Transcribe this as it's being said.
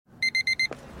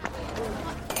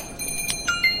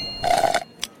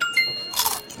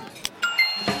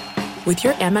With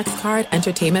your Amex card,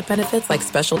 entertainment benefits like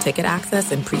special ticket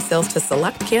access and pre-sales to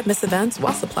select can't-miss events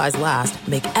while supplies last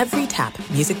make every tap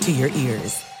music to your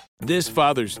ears. This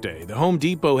Father's Day, the Home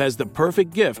Depot has the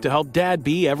perfect gift to help Dad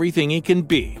be everything he can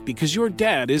be, because your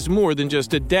dad is more than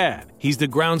just a dad. He's the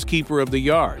groundskeeper of the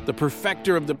yard, the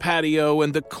perfecter of the patio,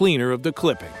 and the cleaner of the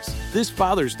clippings. This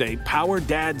Father's Day, power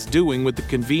Dad's doing with the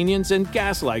convenience and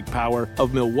gas-like power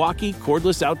of Milwaukee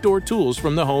cordless outdoor tools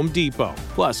from the Home Depot.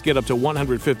 Plus, get up to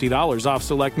 $150 off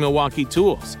select Milwaukee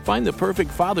tools. Find the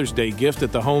perfect Father's Day gift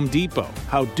at the Home Depot.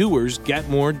 How doers get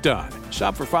more done.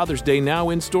 Shop for Father's Day now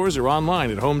in stores or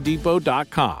online at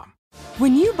homedepot.com.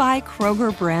 When you buy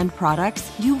Kroger brand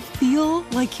products, you feel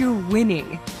like you're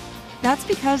winning. That's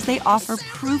because they offer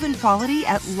proven quality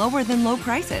at lower than low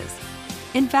prices.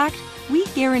 In fact, we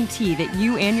guarantee that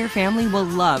you and your family will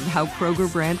love how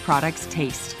Kroger brand products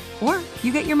taste, or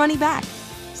you get your money back.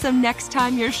 So next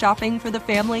time you're shopping for the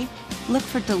family, look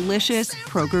for delicious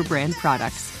Kroger brand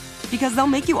products, because they'll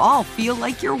make you all feel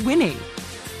like you're winning.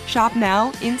 Shop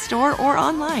now, in-store, or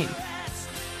online.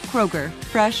 Kroger,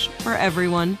 fresh for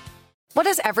everyone. What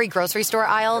does every grocery store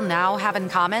aisle now have in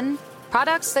common?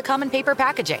 Products that come in paper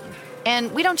packaging.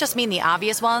 And we don't just mean the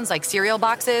obvious ones like cereal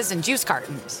boxes and juice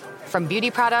cartons. From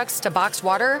beauty products to boxed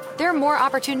water, there are more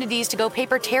opportunities to go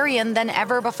papertarian than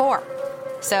ever before.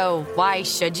 So why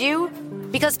should you?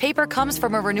 Because paper comes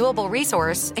from a renewable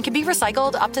resource and can be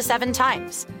recycled up to 7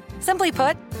 times. Simply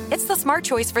put, it's the smart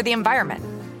choice for the environment.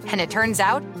 And it turns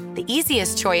out, the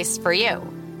easiest choice for you.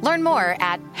 Learn more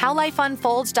at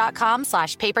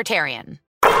howlifeunfolds.com/papertarian.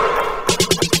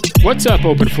 What's up,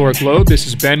 Open Floor Globe? This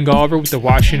is Ben Golliver with the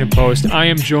Washington Post. I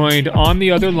am joined on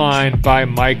the other line by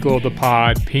Michael the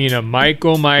Pod Pina.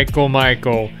 Michael.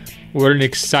 What an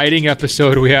exciting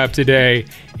episode we have today.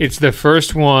 It's the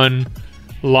first one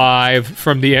live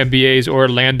from the NBA's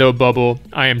Orlando bubble.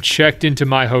 I am checked into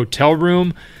my hotel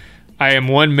room. I am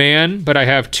one man, but I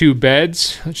have 2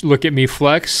 beds. Look at me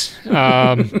flex.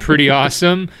 Pretty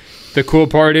awesome. The cool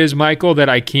part is, Michael, that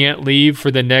I can't leave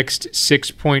for the next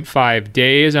 6.5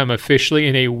 days. I'm officially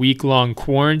in a week-long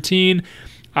quarantine.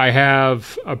 I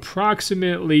have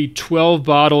approximately 12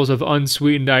 bottles of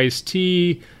unsweetened iced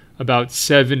tea, about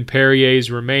 7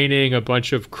 Perriers remaining, a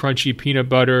bunch of crunchy peanut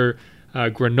butter,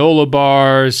 granola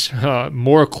bars,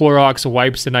 more Clorox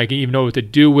wipes than I can even know what to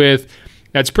do with.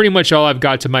 That's pretty much all I've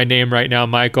got to my name right now,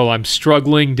 Michael. I'm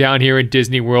struggling down here in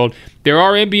Disney World. There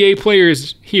are NBA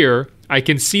players here. I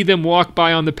can see them walk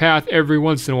by on the path every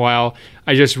once in a while.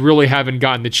 I just really haven't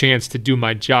gotten the chance to do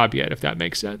my job yet, if that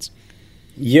makes sense.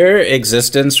 Your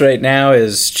existence right now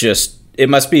is just, it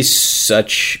must be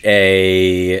such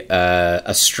a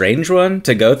strange one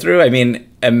to go through. I mean,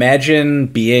 imagine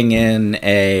being in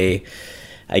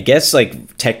I guess,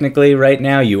 like, technically right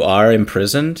now you are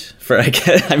imprisoned for,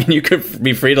 I mean, you could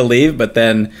be free to leave, but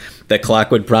then the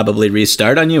clock would probably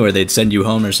restart on you or they'd send you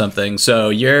home or something. So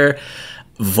you're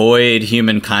void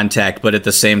human contact, but at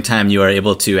the same time you are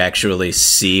able to actually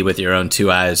see with your own 2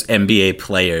 eyes NBA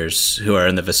players who are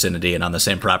in the vicinity and on the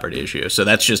same property as you. So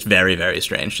that's just very, very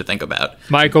strange to think about.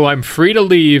 Michael, I'm free to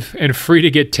leave and free to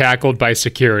get tackled by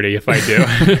security if I do.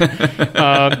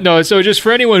 No, so just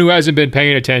for anyone who hasn't been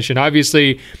paying attention,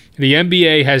 obviously the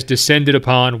NBA has descended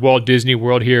upon Walt Disney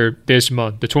World here this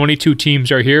month. The 22 teams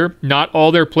are here. Not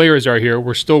all their players are here.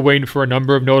 We're still waiting for a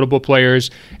number of notable players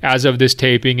as of this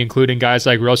taping, including guys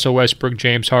like Russell Westbrook,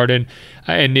 James Harden,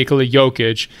 and Nikola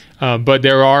Jokic. But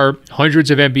there are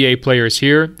hundreds of NBA players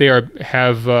here. They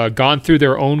have gone through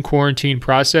their own quarantine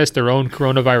process, their own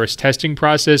coronavirus testing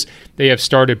process. They have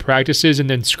started practices, and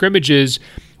then scrimmages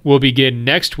will begin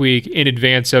next week in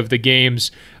advance of the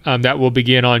games that will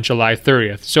begin on July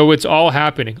 30th. So it's all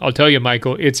happening. I'll tell you,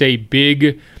 Michael, it's a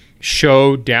big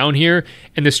show down here.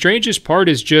 And the strangest part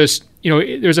is just,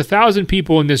 there's 1,000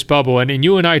 people in this bubble. And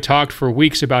you and I talked for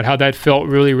weeks about how that felt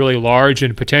really, really large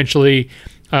and potentially,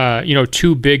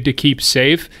 too big to keep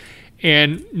safe.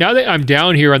 And now that I'm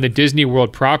down here on the Disney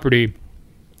World property,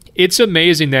 it's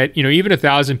amazing that, even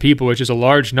 1,000 people, which is a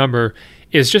large number,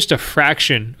 is just a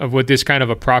fraction of what this kind of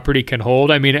a property can hold.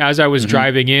 I mean, as I was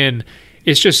driving in,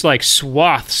 it's just like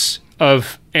swaths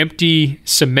of empty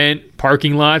cement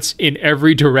parking lots in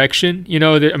every direction.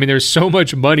 There's so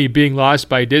much money being lost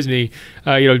by Disney,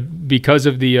 because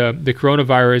of the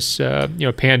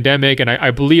coronavirus, pandemic. And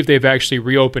I believe they've actually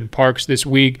reopened parks this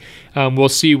week. We'll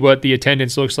see what the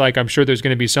attendance looks like. I'm sure there's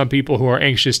going to be some people who are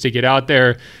anxious to get out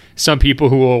there. Some people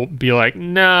who will be like,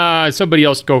 nah, somebody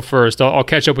else go first. I'll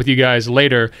catch up with you guys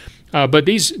later. But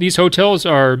these hotels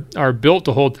are built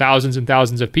to hold thousands and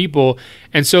thousands of people.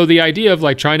 And so the idea of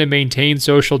like trying to maintain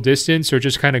social distance or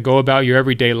just kind of go about your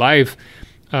everyday life,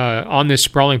 on this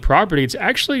sprawling property, it's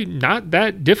actually not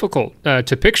that difficult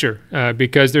to picture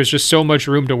because there's just so much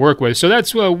room to work with. So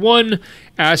that's one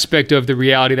aspect of the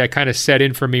reality that kind of set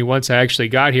in for me once I actually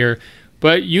got here.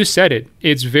 But you said it.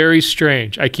 It's very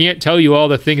strange. I can't tell you all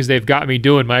the things they've got me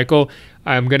doing, Michael.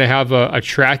 I'm going to have a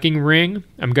tracking ring.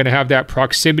 I'm going to have that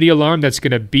proximity alarm that's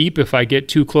going to beep if I get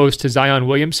too close to Zion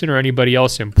Williamson or anybody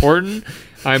else important.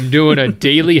 I'm doing a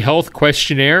daily health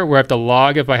questionnaire where I have to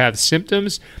log if I have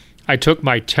symptoms. I took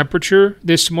my temperature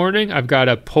this morning. I've got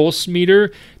a pulse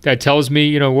meter that tells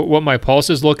me, what my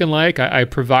pulse is looking like. I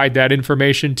provide that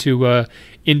information to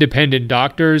independent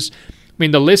doctors. I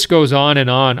mean, the list goes on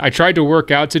and on. I tried to work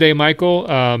out today, Michael,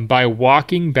 by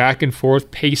walking back and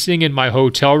forth, pacing in my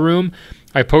hotel room.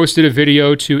 I posted a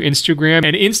video to Instagram,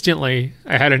 and instantly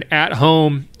I had an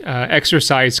at-home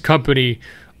exercise company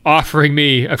offering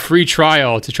me a free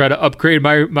trial to try to upgrade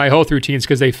my health routines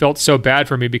because they felt so bad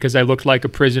for me because I looked like a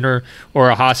prisoner or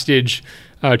a hostage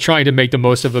trying to make the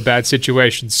most of a bad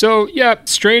situation. So, yeah,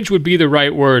 strange would be the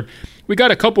right word. We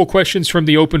got a couple questions from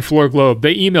the Open Floor Globe.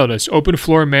 They emailed us,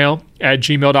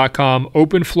 openfloormail@gmail.com,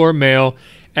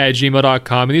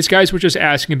 openfloormail@gmail.com. And these guys were just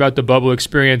asking about the bubble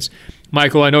experience.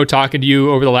 Michael, I know talking to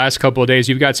you over the last couple of days,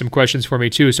 you've got some questions for me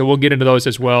too, so we'll get into those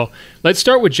as well. Let's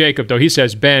start with Jacob, though. He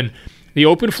says, Ben, the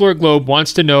Open Floor Globe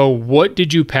wants to know, what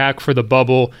did you pack for the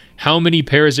bubble? How many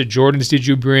pairs of Jordans did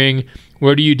you bring?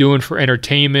 What are you doing for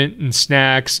entertainment and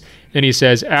snacks? And he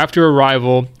says, after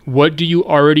arrival, what do you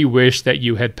already wish that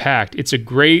you had packed? It's a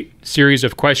great series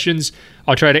of questions.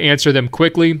 I'll try to answer them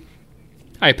quickly.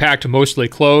 I packed mostly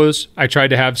clothes. I tried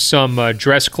to have some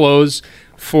dress clothes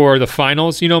for the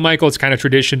finals. Michael, it's kind of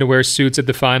tradition to wear suits at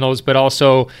the finals, but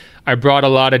also I brought a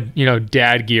lot of,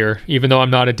 dad gear, even though I'm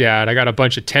not a dad. I got a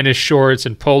bunch of tennis shorts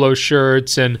and polo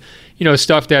shirts and,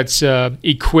 stuff that's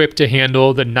equipped to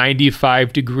handle the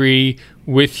 95-degree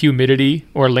with humidity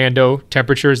Orlando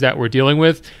temperatures that we're dealing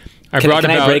with. Can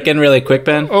I break in really quick,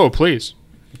 Ben? Oh, please.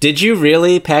 Did you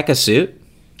really pack a suit?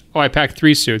 Oh, I packed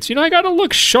 3 suits. I got to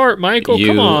look sharp, Michael.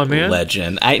 Come on, man.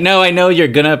 Legend. I know you're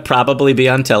going to probably be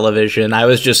on television. I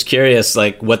was just curious,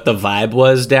 what the vibe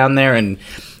was down there. And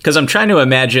because I'm trying to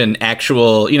imagine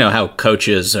actual, how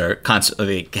coaches are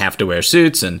constantly have to wear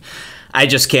suits. And I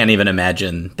just can't even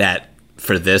imagine that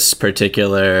for this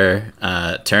particular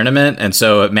tournament. And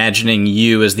so imagining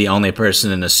you as the only person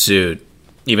in a suit,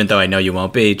 even though I know you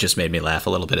won't be, just made me laugh a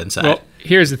little bit inside. Well,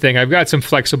 here's the thing. I've got some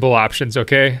flexible options,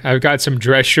 okay? I've got some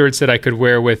dress shirts that I could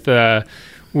wear with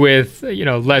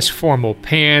less formal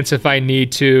pants if I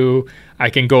need to. I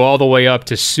can go all the way up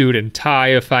to suit and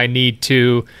tie if I need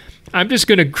to. I'm just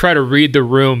going to try to read the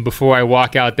room before I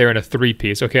walk out there in a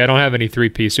 3-piece, okay? I don't have any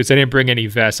 3-piece suits. I didn't bring any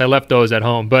vests. I left those at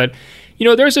home. But,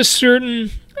 there's a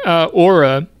certain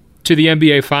aura to the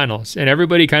NBA Finals, and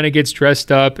everybody kind of gets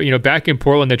dressed up. Back in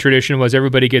Portland, the tradition was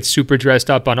everybody gets super dressed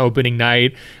up on opening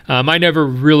night. I never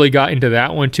really got into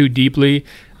that one too deeply,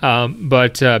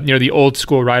 but the old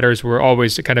school writers were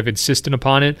always kind of insistent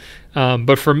upon it.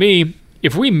 But for me,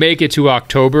 if we make it to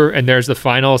October and there's the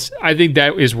finals, I think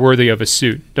that is worthy of a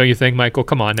suit. Don't you think, Michael?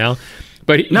 Come on now.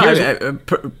 But no,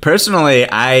 personally,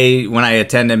 when I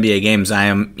attend NBA games, I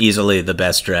am easily the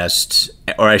best dressed,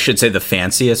 or I should say the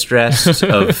fanciest dressed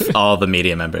of all the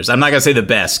media members. I'm not going to say the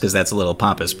best because that's a little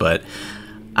pompous, but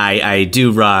I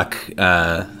do rock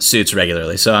suits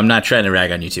regularly, so I'm not trying to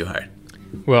rag on you too hard.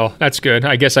 Well, that's good.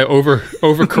 I guess I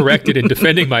overcorrected in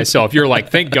defending myself. You're like,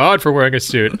 thank God for wearing a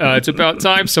suit. It's about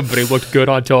time somebody looked good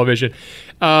on television.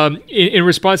 In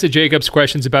response to Jacob's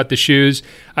questions about the shoes,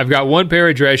 I've got 1 pair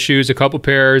of dress shoes, a couple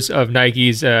pairs of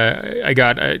Nikes. I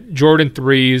got Jordan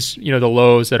 3s, the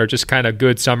lows that are just kind of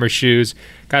good summer shoes.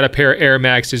 Got a pair of Air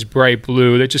Maxes, bright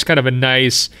blue. They're just kind of a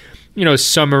nice,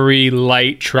 summery,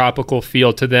 light, tropical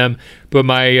feel to them. But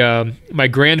my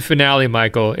grand finale,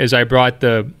 Michael, is I brought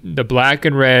the black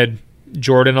and red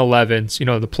Jordan 11s,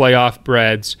 the playoff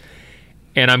breads.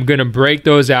 And I'm going to break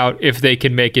those out if they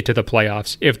can make it to the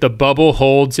playoffs. If the bubble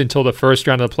holds until the first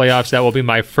round of the playoffs, that will be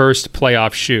my first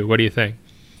playoff shoe. What do you think?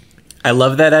 I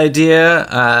love that idea.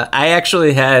 I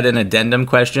actually had an addendum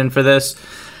question for this.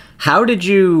 How did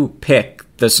you pick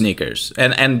the sneakers?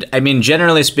 And I mean,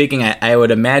 generally speaking, I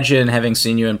would imagine, having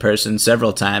seen you in person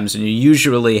several times, and you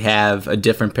usually have a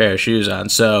different pair of shoes on.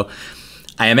 So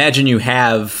I imagine you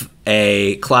have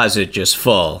a closet just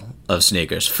full of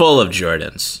sneakers, full of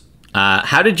Jordans.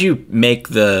 How did you make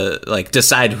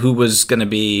decide who was going to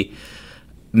be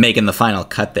making the final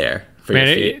cut there for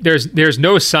your feet. There's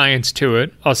no science to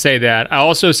it. I'll say that. I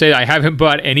also say I haven't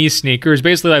bought any sneakers.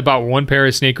 Basically, I bought one pair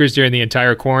of sneakers during the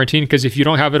entire quarantine because if you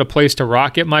don't have a place to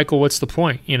rock it, Michael, what's the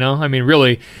point? You know, I mean,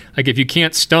 really, like if you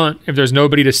can't stunt, if there's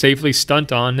nobody to safely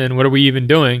stunt on, then what are we even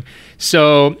doing?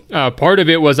 So part of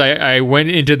it was I went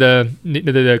into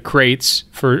the crates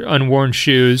for unworn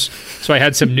shoes. So I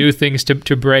had some new things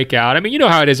to break out. I mean, you know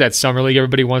how it is at Summer League.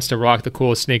 Everybody wants to rock the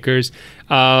coolest sneakers.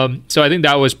 So I think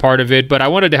that was part of it. But I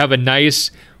wanted to have a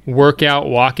nice workout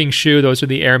walking shoe. Those are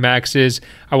the Air Maxes.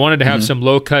 I wanted to have some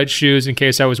low-cut shoes in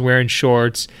case I was wearing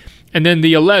shorts. And then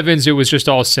the 11s, it was just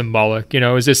all symbolic. You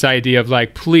know, it was this idea of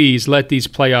like, please let these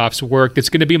playoffs work. It's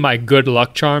going to be my good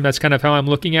luck charm. That's kind of how I'm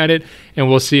looking at it. And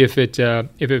we'll see if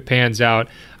it pans out.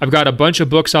 I've got a bunch of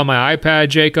books on my iPad,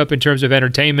 Jacob, in terms of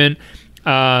entertainment.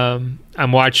 I'm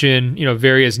watching,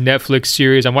 various Netflix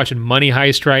series. I'm watching Money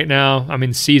Heist right now. I'm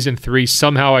in season 3.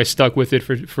 Somehow I stuck with it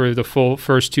for the full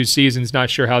first 2 seasons. Not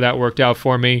sure how that worked out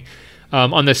for me.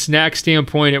 On the snack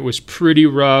standpoint, it was pretty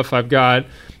rough. I've got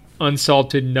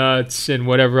unsalted nuts and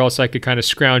whatever else I could kind of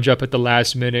scrounge up at the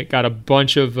last minute. Got a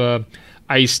bunch of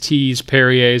iced teas,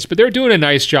 Perriers, but they're doing a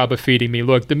nice job of feeding me.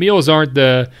 Look, the meals aren't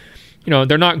they're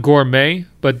not gourmet,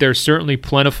 but they're certainly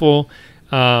plentiful.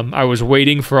 I was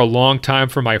waiting for a long time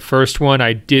for my first one.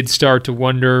 I did start to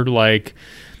wonder, like,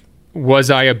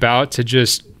 was I about to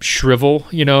just shrivel?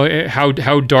 How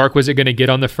dark was it going to get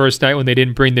on the first night when they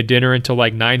didn't bring the dinner until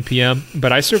like 9 p.m.?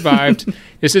 But I survived.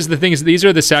 These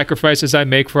are the sacrifices I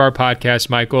make for our podcast,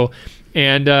 Michael.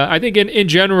 And I think in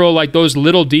general, like those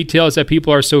little details that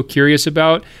people are so curious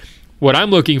about, what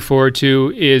I'm looking forward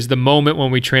to is the moment when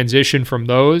we transition from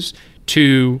those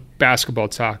to basketball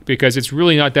talk, because it's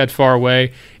really not that far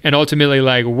away. And ultimately,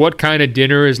 like, what kind of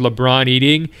dinner is LeBron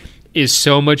eating is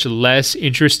so much less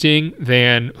interesting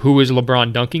than who is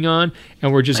LeBron dunking on.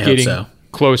 And we're just getting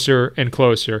closer and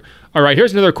closer. All right,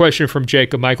 here's another question from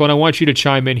Jacob, Michael, and I want you to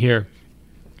chime in here.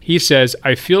 He says,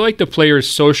 I feel like the players'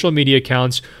 social media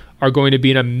accounts are going to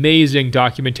be an amazing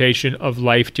documentation of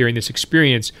life during this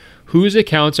experience. Whose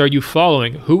accounts are you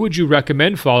following? Who would you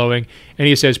recommend following? And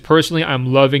he says, personally,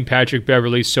 I'm loving Patrick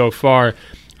Beverley so far.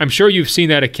 I'm sure you've seen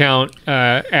that account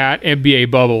at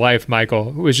NBA Bubble Life,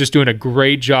 Michael, who is just doing a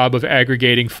great job of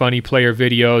aggregating funny player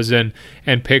videos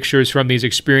and pictures from these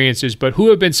experiences. But who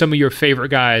have been some of your favorite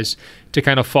guys to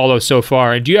kind of follow so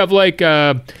far? And do you have like,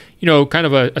 kind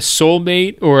of a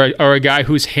soulmate or a guy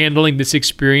who's handling this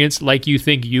experience like you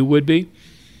think you would be?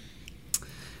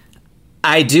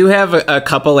 I do have a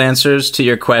couple answers to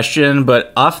your question,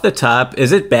 but off the top,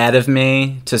 is it bad of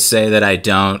me to say that I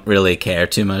don't really care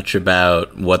too much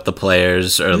about what the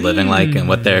players are living like and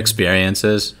what their experience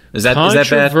is? Is that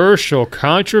bad?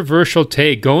 Controversial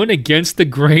take, going against the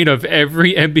grain of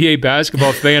every NBA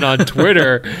basketball fan on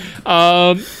Twitter.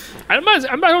 I don't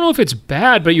know if it's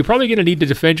bad, but you're probably going to need to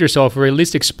defend yourself or at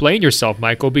least explain yourself,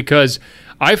 Michael, because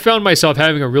I found myself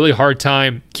having a really hard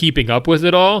time keeping up with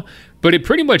it all. But it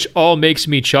pretty much all makes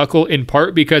me chuckle, in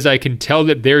part because I can tell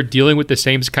that they're dealing with the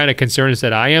same kind of concerns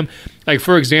that I am. Like,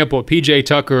 for example, PJ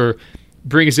Tucker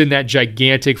brings in that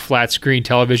gigantic flat screen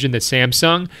television, the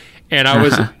Samsung,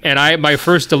 and my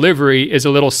first delivery is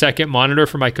a little second monitor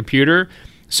for my computer.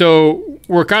 So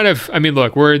we're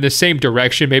we're in the same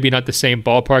direction, maybe not the same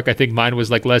ballpark. I think mine was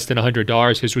like less than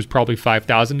 $100. His was probably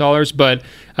 $5,000. But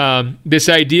this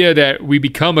idea that we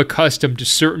become accustomed to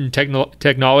certain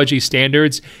technology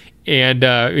standards and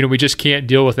we just can't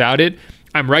deal without it,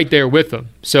 I'm right there with them.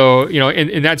 So,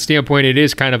 in that standpoint, it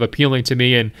is kind of appealing to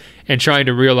me and trying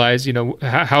to realize,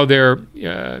 how they're,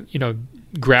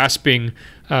 grasping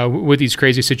with these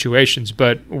crazy situations.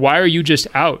 But why are you just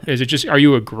out? Are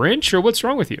you a Grinch or what's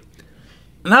wrong with you?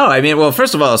 No, I mean, well,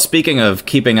 first of all, speaking of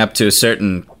keeping up to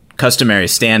certain customary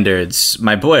standards,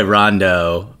 my boy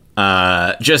Rondo,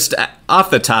 just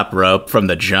off the top rope from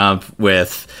the jump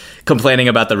with complaining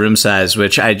about the room size,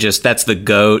 which that's the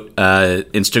GOAT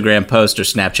Instagram post or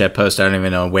Snapchat post. I don't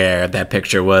even know where that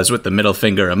picture was with the middle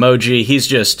finger emoji. He's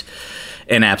just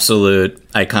an absolute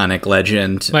iconic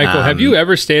legend. Michael, have you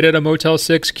ever stayed at a Motel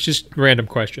 6? Just random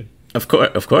question. Of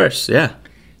course, yeah.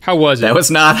 How was it? That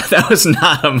was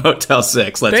not a Motel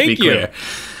 6, let's be clear.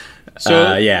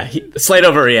 So, slight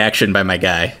overreaction by my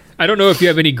guy. I don't know if you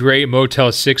have any great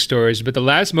Motel 6 stories, but the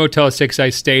last Motel 6 I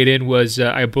stayed in was,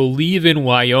 I believe, in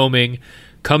Wyoming,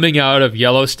 coming out of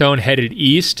Yellowstone, headed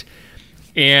east.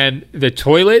 And the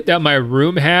toilet that my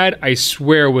room had, I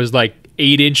swear, was like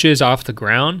 8 inches off the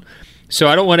ground. So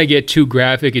I don't want to get too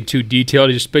graphic and too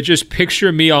detailed, but just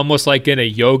picture me almost like in a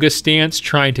yoga stance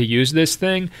trying to use this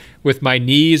thing with my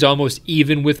knees almost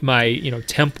even with my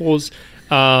temples.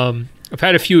 I've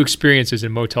had a few experiences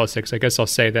in Motel 6. I guess I'll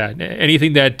say that.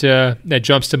 Anything that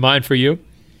jumps to mind for you?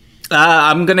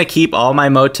 I'm going to keep all my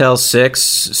Motel 6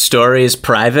 stories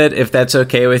private, if that's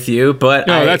okay with you. But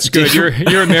no, that's good.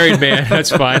 You're a married man. That's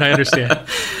fine. I understand.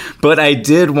 But I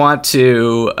did want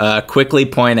to quickly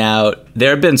point out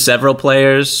there have been several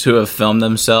players who have filmed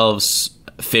themselves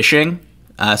fishing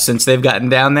since they've gotten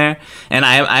down there. And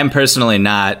I'm personally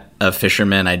not a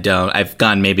fisherman. I've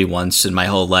gone maybe once in my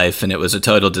whole life, and it was a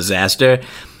total disaster.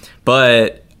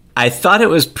 But I thought it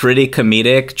was pretty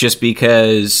comedic just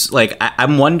because, like,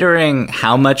 I'm wondering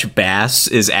how much bass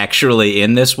is actually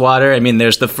in this water. I mean,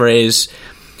 there's the phrase,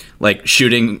 like,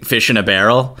 shooting fish in a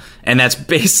barrel. And that's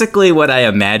basically what I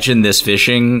imagine this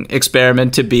fishing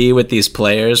experiment to be with these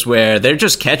players, where they're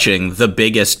just catching the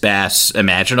biggest bass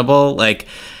imaginable. Like,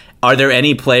 are there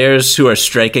any players who are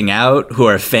striking out, who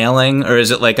are failing? Or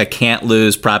is it like a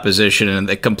can't-lose proposition and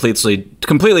that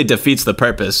completely defeats the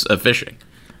purpose of fishing?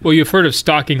 Well, you've heard of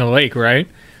stocking a lake, right?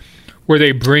 Where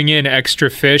they bring in extra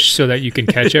fish so that you can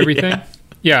catch everything.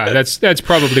 Yeah, that's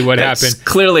probably what happened.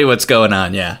 Clearly what's going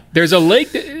on, yeah. There's a lake,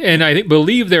 and I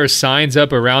believe there are signs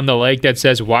up around the lake that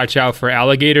says, watch out for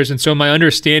alligators. And so my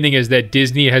understanding is that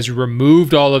Disney has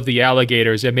removed all of the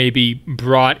alligators and maybe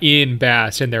brought in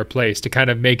bass in their place to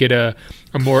kind of make it a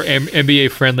more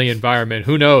NBA-friendly environment.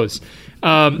 Who knows?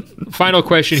 Final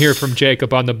question here from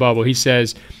Jacob on the bubble. He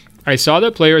says, I saw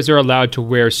that players are allowed to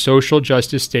wear social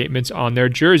justice statements on their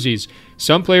jerseys.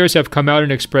 Some players have come out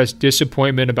and expressed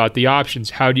disappointment about the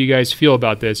options. How do you guys feel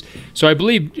about this? So I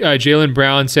believe Jaylen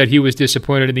Brown said he was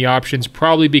disappointed in the options,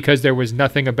 probably because there was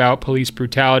nothing about police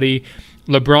brutality.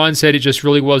 LeBron said it just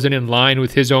really wasn't in line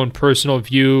with his own personal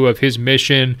view of his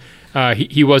mission.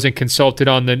 He wasn't consulted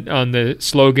on the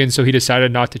slogan, so he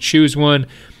decided not to choose one.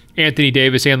 Anthony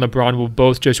Davis and LeBron will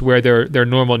both just wear their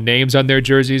normal names on their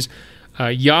jerseys.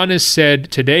 Giannis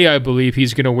said today, I believe,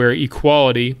 he's going to wear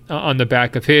equality on the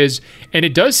back of his. And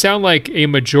it does sound like a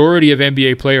majority of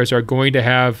NBA players are going to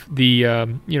have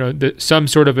some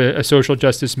sort of a social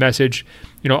justice message,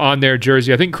 on their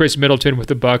jersey. I think Chris Middleton with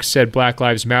the Bucks said Black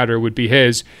Lives Matter would be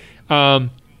his. Where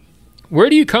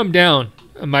do you come down,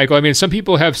 Michael? I mean, some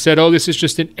people have said, this is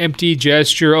just an empty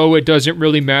gesture. It doesn't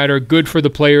really matter. Good for the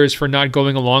players for not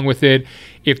going along with it.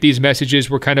 If these messages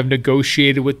were kind of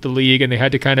negotiated with the league and they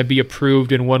had to kind of be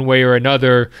approved in one way or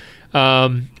another.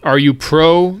 Are you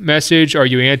pro-message? Are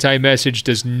you anti-message?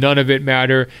 Does none of it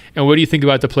matter? And what do you think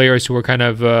about the players who are kind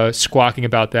of squawking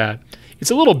about that?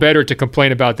 It's a little better to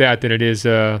complain about that than it is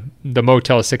the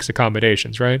Motel 6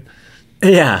 accommodations, right?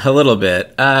 Yeah, a little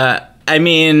bit. I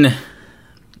mean,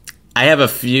 I have a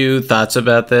few thoughts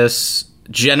about this.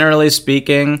 Generally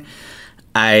speaking,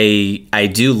 I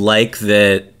do like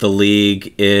that the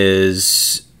league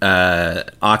is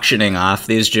auctioning off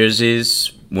these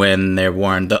jerseys when they're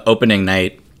worn. The opening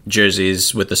night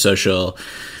jerseys with the social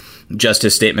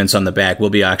justice statements on the back will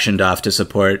be auctioned off to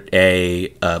support a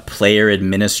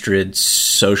player-administered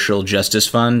social justice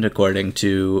fund, according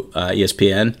to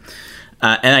ESPN.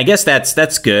 And I guess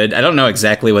that's good. I don't know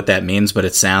exactly what that means, but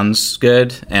it sounds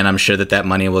good. And I'm sure that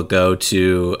money will go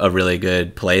to a really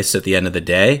good place at the end of the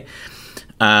day.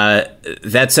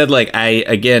 That said,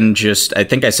 I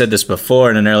think I said this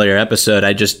before in an earlier episode,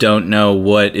 I just don't know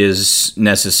what is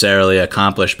necessarily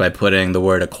accomplished by putting the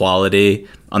word equality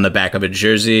on the back of a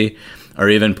jersey, or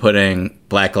even putting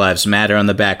Black Lives Matter on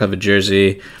the back of a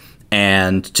jersey.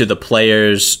 And to the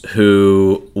players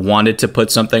who wanted to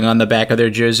put something on the back of their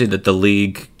jersey that the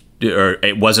league, or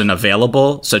it wasn't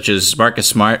available, such as Marcus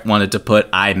Smart wanted to put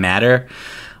I Matter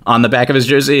on the back of his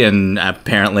jersey, and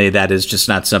apparently that is just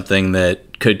not something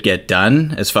that could get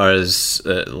done as far as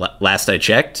last I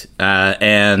checked.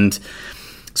 And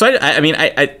so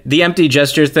I the empty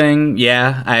gesture thing,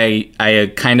 yeah,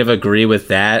 I kind of agree with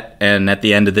that. And at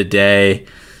the end of the day,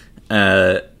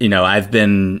 I've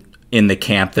been in the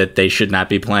camp that they should not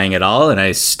be playing at all, and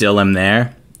I still am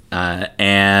there. I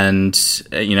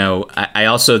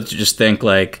also just think,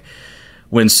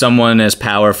 when someone as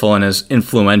powerful and as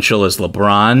influential as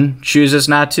LeBron chooses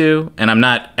not to, and I'm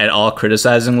not at all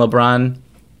criticizing LeBron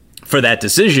for that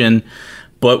decision,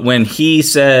 but when he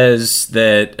says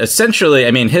that essentially,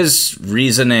 his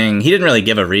reasoning, he didn't really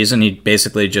give a reason. He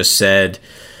basically just said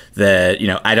that,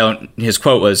 his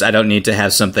quote was, I don't need to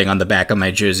have something on the back of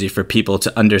my jersey for people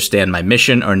to understand my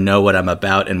mission or know what I'm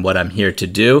about and what I'm here to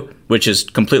do, which is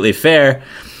completely fair.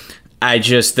 I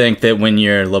just think that when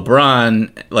you're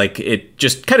LeBron, it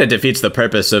just kind of defeats the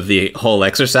purpose of the whole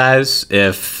exercise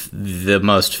if the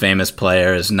most famous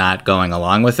player is not going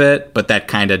along with it. But that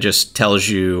kind of just tells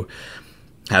you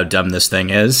how dumb this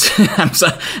thing is.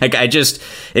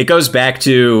 It goes back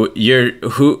to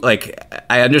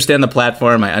I understand the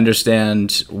platform, I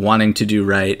understand wanting to do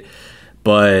right,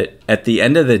 but at the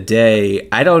end of the day,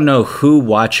 I don't know who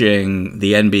watching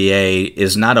the NBA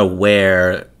is not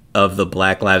aware of the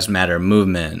Black Lives Matter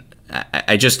movement.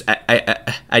 I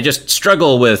just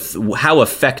struggle with how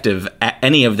effective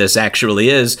any of this actually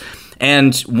is.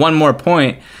 And one more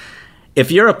point,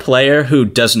 if you're a player who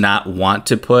does not want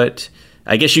to put,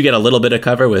 I guess you get a little bit of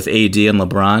cover with AD and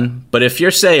LeBron, but if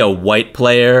you're, say, a white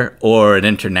player or an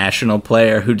international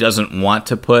player who doesn't want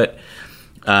to put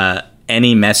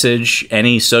any message,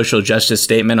 any social justice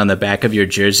statement on the back of your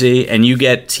jersey, and you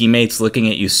get teammates looking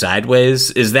at you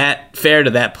sideways, is that fair to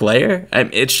that player? I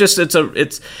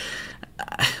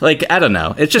don't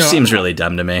know. It just seems really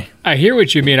dumb to me. I hear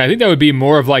what you mean. I think that would be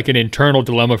more of like an internal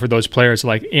dilemma for those players.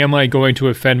 Like, am I going to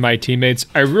offend my teammates?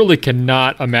 I really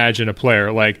cannot imagine a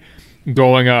player like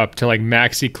going up to like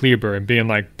Maxi Kleber and being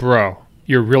like, bro,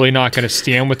 you're really not going to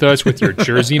stand with us with your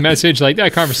jersey message? Like,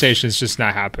 that conversation is just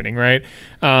not happening, right?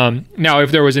 Now,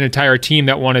 if there was an entire team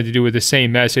that wanted to do with the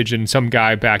same message and some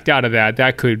guy backed out of that,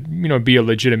 that could, be a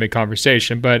legitimate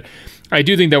conversation. But I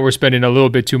do think that we're spending a little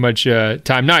bit too much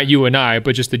time, not you and I,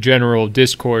 but just the general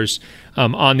discourse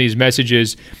on these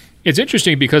messages. It's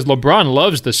interesting because LeBron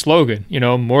loves the slogan,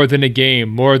 more than a game,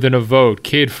 more than a vote,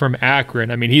 kid from Akron.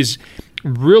 I mean, he's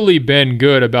really been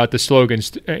good about the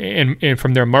slogans and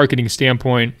from their marketing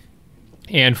standpoint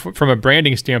and from a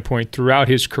branding standpoint throughout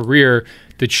his career,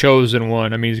 the chosen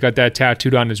one. I mean, he's got that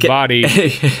tattooed on his body.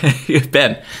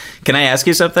 Ben, can I ask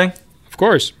you something? Of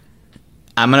course.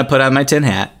 I'm going to put on my tin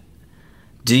hat.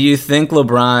 Do you think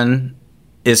LeBron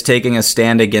is taking a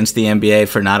stand against the NBA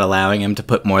for not allowing him to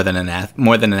put more than an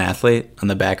athlete on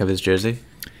the back of his jersey?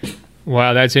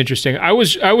 Wow, that's interesting. I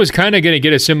was kind of going to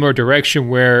get a similar direction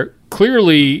where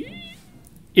clearly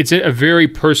it's a very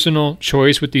personal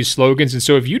choice with these slogans. And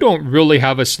so if you don't really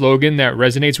have a slogan that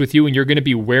resonates with you and you're going to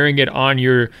be wearing it on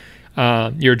your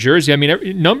jersey, I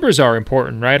mean, numbers are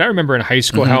important, right? I remember in high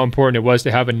school how important it was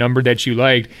to have a number that you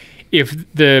liked.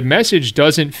 If the message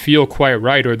doesn't feel quite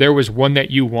right, or there was one that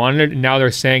you wanted and now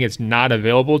they're saying it's not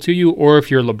available to you, or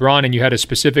if you're LeBron and you had a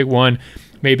specific one,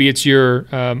 maybe it's your,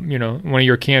 one of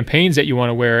your campaigns that you want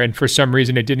to wear, and for some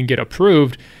reason it didn't get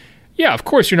approved. Yeah, of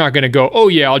course you're not going to go, oh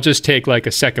yeah, I'll just take like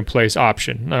a second place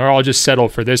option, or I'll just settle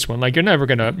for this one. Like, you're never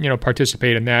going to,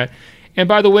 participate in that. And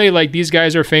by the way, like, these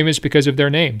guys are famous because of their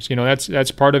names.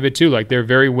 That's part of it too. Like, they're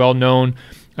very well known.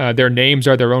 Their names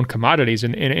are their own commodities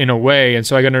in a way. And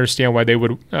so I can understand why they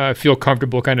would feel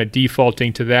comfortable kind of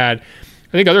defaulting to that.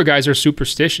 I think other guys are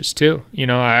superstitious too.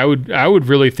 I would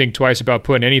really think twice about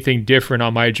putting anything different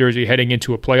on my jersey heading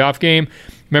into a playoff game.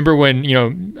 Remember when,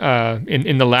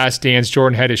 in The Last Dance,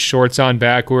 Jordan had his shorts on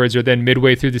backwards, or then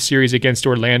midway through the series against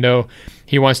Orlando,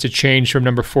 he wants to change from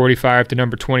number 45 to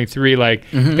number 23. Like,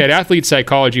 that athlete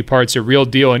psychology part's a real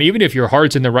deal. And even if your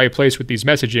heart's in the right place with these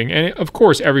messaging, and of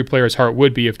course every player's heart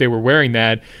would be if they were wearing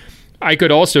that, I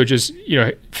could also just,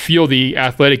 feel the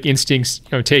athletic instincts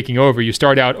taking over. You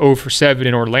start out 0 for 7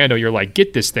 in Orlando. You're like,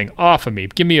 get this thing off of me.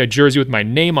 Give me a jersey with my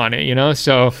name on it,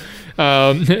 So,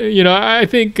 I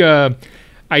think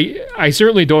I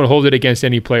certainly don't hold it against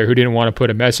any player who didn't want to put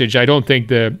a message. I don't think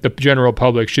the general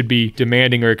public should be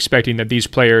demanding or expecting that these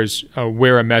players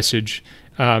wear a message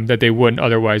that they wouldn't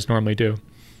otherwise normally do.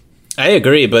 I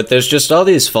agree, but there's just all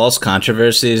these false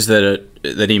controversies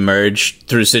that emerge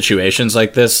through situations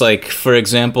like this. Like, for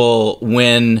example,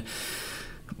 when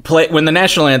the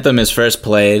national anthem is first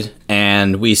played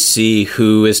and we see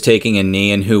who is taking a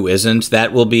knee and who isn't,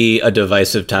 that will be a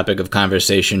divisive topic of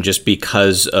conversation just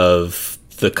because of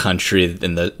the country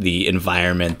and the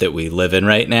environment that we live in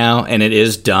right now. And it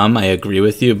is dumb, I agree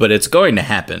with you, but it's going to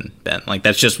happen, Ben. Like,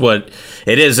 that's just what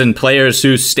it is. And players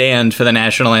who stand for the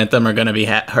national anthem are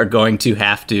going to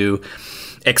have to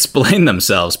explain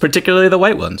themselves, particularly the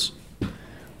white ones.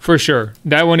 For sure.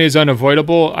 That one is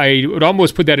unavoidable. I would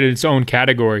almost put that in its own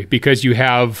category because you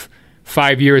have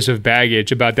 5 years of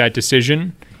baggage about that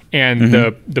decision and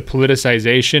the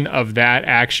politicization of that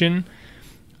action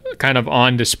kind of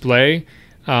on display.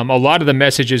 A lot of the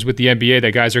messages with the NBA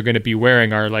that guys are going to be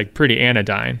wearing are like pretty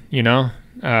anodyne,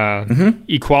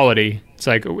 equality. It's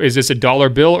like, is this a dollar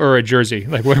bill or a jersey?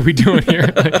 Like, what are we doing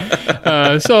here?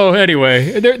 So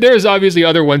anyway, there's obviously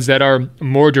other ones that are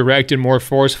more direct and more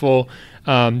forceful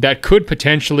that could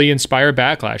potentially inspire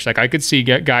backlash. Like, I could see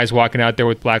guys walking out there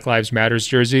with Black Lives Matters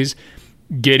jerseys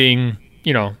getting,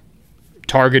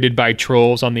 targeted by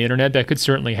trolls on the internet. That could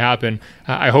certainly happen.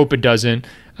 I hope it doesn't.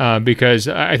 Because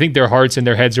I think their hearts and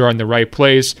their heads are in the right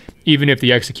place, even if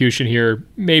the execution here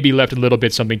maybe left a little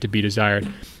bit something to be desired.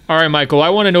 All right, Michael, I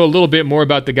want to know a little bit more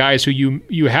about the guys who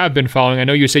you have been following. I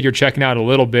know you said you're checking out a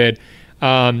little bit.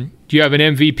 Do you have an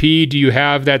MVP? Do you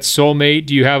have that soulmate?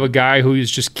 Do you have a guy who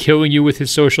is just killing you with his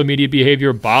social media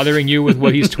behavior, bothering you with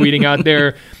what he's tweeting out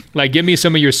there? Like, give me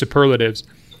some of your superlatives.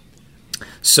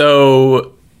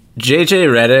 So JJ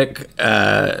Redick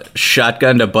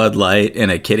shotgunned a Bud Light in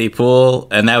a kiddie pool,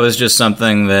 and that was just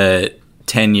something that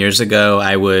 10 years ago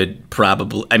he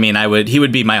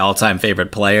would be my all-time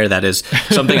favorite player. That is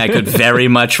something I could very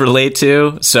much relate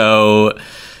to. So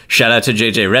shout out to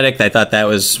JJ Redick. I thought that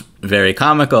was very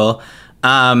comical.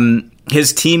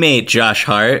 His teammate Josh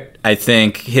Hart, I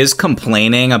think his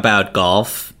complaining about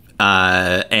golf,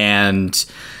 and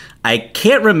I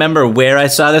can't remember where I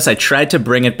saw this. I tried to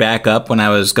bring it back up when I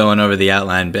was going over the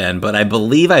outline, Ben, but I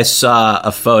believe I saw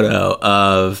a photo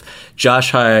of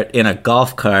Josh Hart in a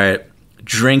golf cart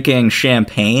drinking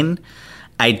champagne.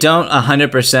 I don't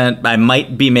 100%, I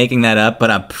might be making that up, but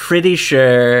I'm pretty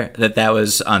sure that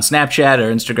was on Snapchat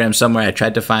or Instagram somewhere. I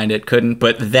tried to find it, couldn't.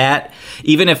 But that,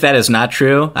 even if that is not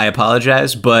true, I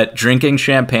apologize, but drinking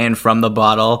champagne from the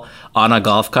bottle on a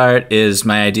golf cart is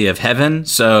my idea of heaven.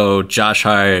 So Josh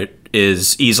Hart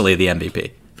is easily the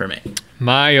MVP for me.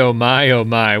 My, oh my, oh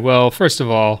my. Well, first of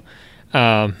all,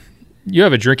 you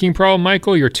have a drinking problem,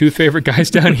 Michael? Your two favorite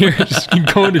guys down here just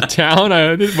going to town?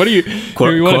 What do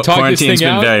you want to talk this thing Quarantine's been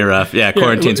out? very rough. Yeah,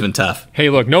 quarantine's been tough.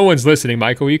 Hey, look, no one's listening,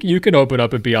 Michael. You can open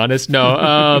up and be honest.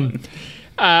 No,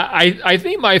 I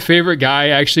think my favorite guy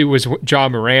actually was Ja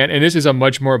Morant, and this is a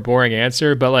much more boring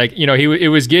answer, but it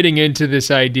was getting into this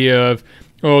idea of,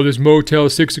 oh, there's Motel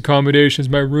 6 accommodations.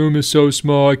 My room is so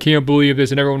small. I can't believe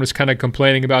this. And everyone was kind of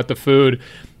complaining about the food.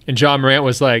 And Ja Morant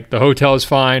was like, the hotel is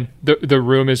fine. The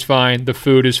room is fine. The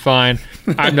food is fine.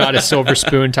 I'm not a silver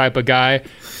spoon type of guy.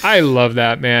 I love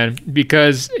that, man,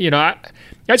 because,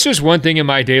 that's just one thing in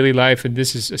my daily life. And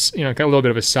this is, got a little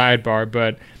bit of a sidebar,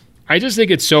 but I just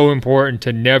think it's so important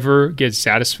to never get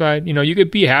satisfied. You could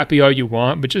be happy all you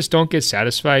want, but just don't get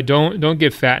satisfied. Don't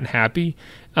get fat and happy.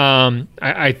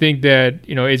 I think that,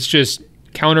 it's just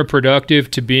counterproductive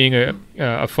to being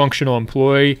a functional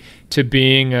employee, to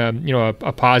being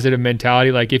a positive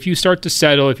mentality. Like, if you start to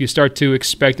settle, if you start to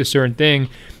expect a certain thing,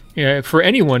 for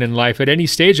anyone in life at any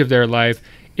stage of their life,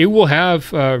 it will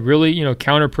have really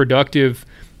counterproductive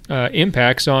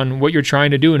impacts on what you're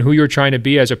trying to do and who you're trying to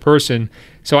be as a person.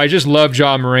 So I just love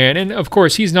Ja Morant, and of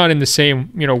course he's not in the same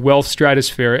wealth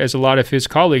stratosphere as a lot of his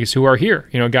colleagues who are here.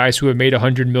 Guys who have made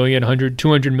 $100 million,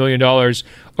 $200 million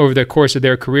over the course of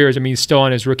their careers. I mean, he's still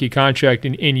on his rookie contract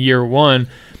in year one,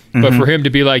 but for him to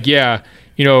be like, yeah,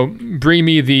 bring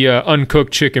me the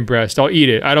uncooked chicken breast, I'll eat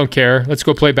it. I don't care. Let's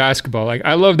go play basketball. Like,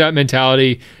 I love that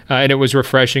mentality, and it was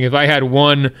refreshing. If I had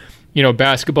one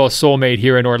basketball soulmate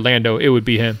here in Orlando, it would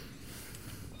be him.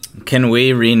 Can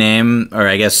we rename, or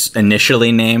I guess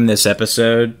initially name this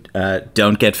episode,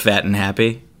 Don't Get Fat and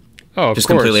Happy? Oh, of Just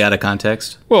course. Completely out of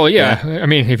context? Well, yeah. I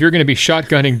mean, if you're going to be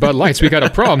shotgunning Bud Lights, we got a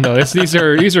problem, though. These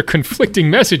are conflicting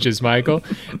messages, Michael.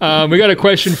 We got a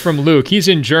question from Luke. He's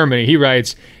in Germany. He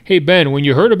writes, hey, Ben, when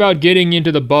you heard about getting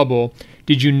into the bubble,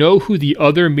 did you know who the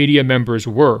other media members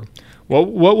were? Well,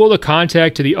 what will the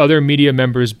contact to the other media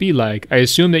members be like? I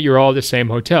assume that you're all at the same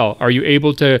hotel. Are you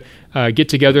able to get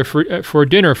together for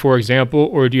dinner, for example,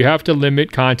 or do you have to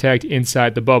limit contact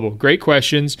inside the bubble? Great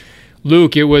questions.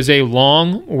 Luke, it was a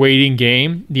long waiting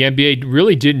game. The NBA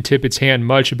really didn't tip its hand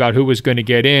much about who was going to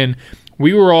get in.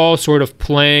 We were all sort of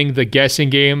playing the guessing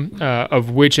game of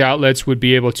which outlets would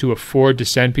be able to afford to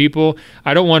send people.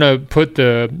 I don't want to put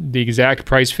the exact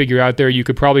price figure out there. You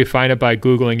could probably find it by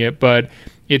Googling it, but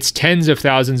it's tens of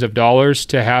thousands of dollars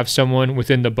to have someone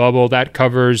within the bubble. That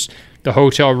covers the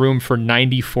hotel room for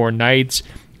 94 nights.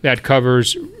 That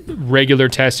covers regular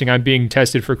testing. I'm being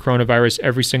tested for coronavirus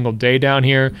every single day down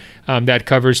here. That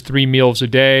covers 3 meals a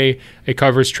day. It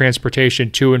covers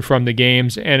transportation to and from the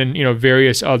games, and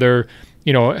various other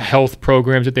health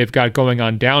programs that they've got going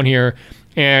on down here.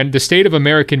 And the state of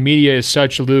American media is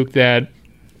such, Luke, that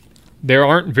there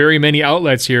aren't very many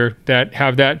outlets here that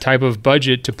have that type of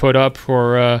budget to put up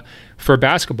for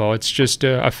basketball. It's just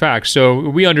a fact. So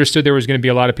we understood there was going to be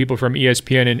a lot of people from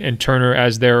ESPN and Turner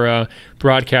as their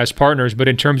broadcast partners. But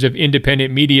in terms of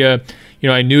independent media,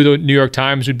 I knew the New York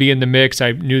Times would be in the mix.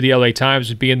 I knew the LA Times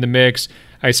would be in the mix.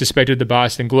 I suspected the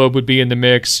Boston Globe would be in the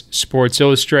mix. Sports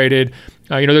Illustrated.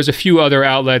 There's a few other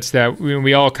outlets that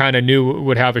we all kind of knew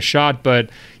would have a shot, but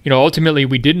ultimately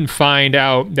we didn't find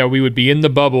out that we would be in the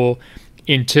bubble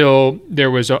until there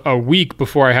was a week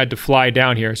before I had to fly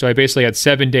down here. So I basically had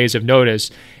 7 days of notice.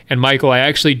 And Michael, I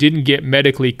actually didn't get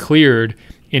medically cleared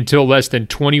until less than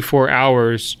 24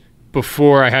 hours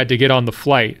before I had to get on the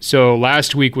flight. So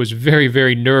last week was very,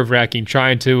 very nerve-wracking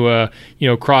trying to,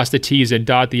 cross the T's and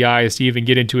dot the I's to even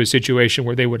get into a situation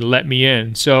where they would let me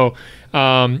in. So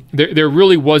there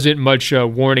really wasn't much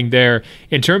warning there.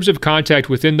 In terms of contact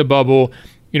within the bubble,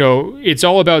 it's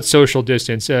all about social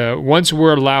distance. Once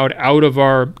we're allowed out of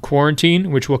our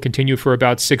quarantine, which will continue for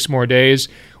about 6 more days,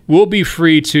 we'll be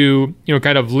free to,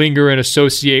 kind of linger and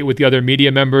associate with the other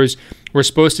media members. We're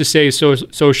supposed to stay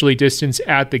socially distanced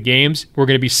at the games. We're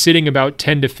going to be sitting about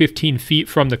 10 to 15 feet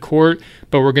from the court,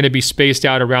 but we're going to be spaced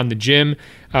out around the gym.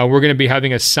 We're going to be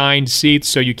having assigned seats,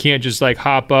 so you can't just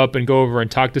hop up and go over and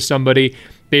talk to somebody.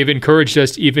 They've encouraged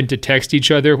us even to text each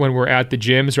other when we're at the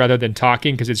gyms rather than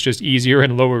talking, because it's just easier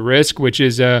and lower risk, which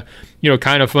is,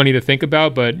 kind of funny to think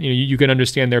about, but you can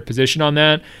understand their position on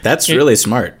that. That's really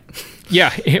smart.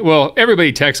 Yeah, well,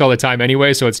 everybody texts all the time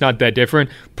anyway, so it's not that different.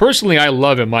 Personally, I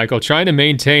love it, Michael. Trying to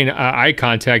maintain eye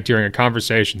contact during a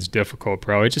conversation is difficult,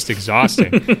 bro. It's just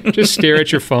exhausting. Just stare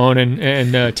at your phone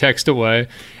and text away.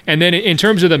 And then in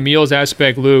terms of the meals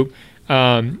aspect, Luke,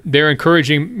 they're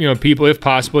encouraging people, if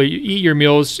possible, you eat your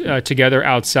meals together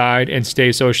outside and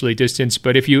stay socially distanced.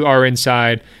 But if you are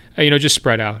inside, just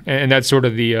spread out, and that's sort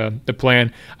of the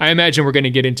plan. I imagine we're going to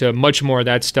get into much more of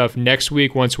that stuff next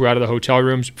week once we're out of the hotel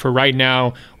rooms. For right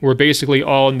now, we're basically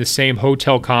all in the same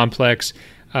hotel complex,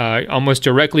 almost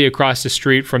directly across the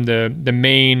street from the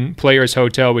main Players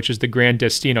Hotel, which is the Grand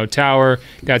Destino Tower.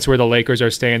 That's where the Lakers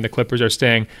are staying, the Clippers are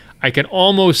staying. I can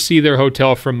almost see their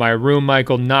hotel from my room,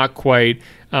 Michael, not quite,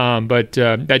 but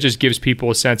that just gives people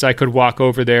a sense. I could walk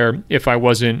over there if I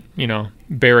wasn't,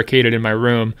 barricaded in my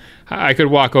room. I could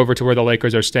walk over to where the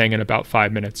Lakers are staying in about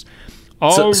 5 minutes.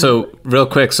 So real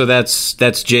quick, so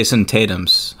that's Jason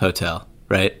Tatum's hotel,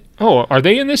 right? Oh, are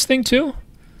they in this thing too?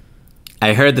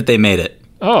 I heard that they made it.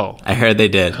 Oh. I heard they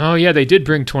did. Oh, yeah, they did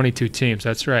bring 22 teams.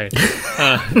 That's right.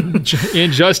 In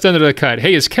just under the cut.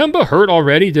 Hey, is Kemba hurt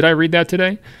already? Did I read that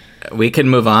today? We can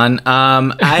move on.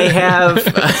 I have.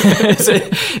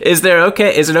 Is it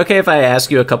okay if I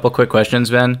ask you a couple quick questions,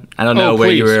 Ben? I don't know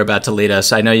where you were about to lead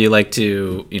us. I know you like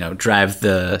to,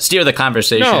 steer the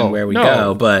conversation where we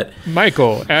go. But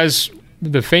Michael, as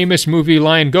the famous movie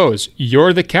line goes,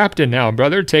 you're the captain now,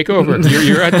 brother. Take over.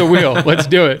 You're at the wheel. Let's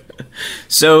do it.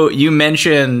 So you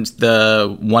mentioned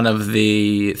one of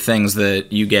the things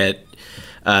that you get.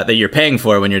 That you're paying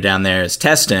for when you're down there is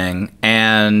testing.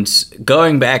 And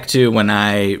going back to when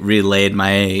I relayed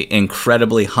my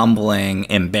incredibly humbling,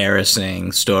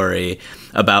 embarrassing story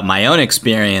about my own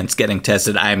experience getting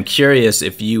tested, I'm curious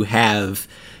if you have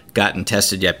gotten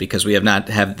tested yet, because we have not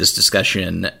had this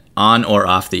discussion on or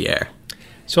off the air.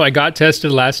 So I got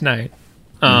tested last night.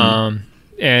 And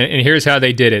here's how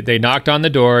they did it. They knocked on the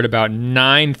door at about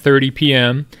 9:30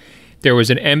 p.m. There was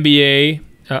an NBA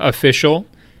official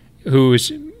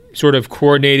who's sort of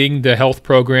coordinating the health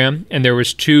program, and there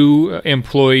was 2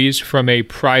 employees from a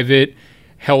private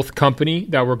health company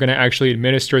that were going to actually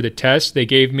administer the test. They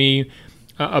gave me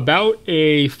about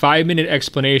a 5-minute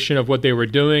explanation of what they were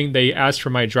doing. They asked for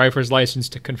my driver's license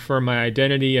to confirm my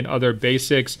identity and other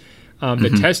basics.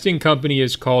 The testing company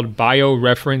is called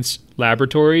BioReference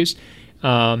Laboratories,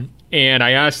 and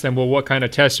I asked them, well, what kind of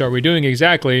tests are we doing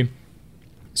exactly?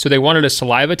 So they wanted a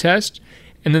saliva test,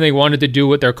 and then they wanted to do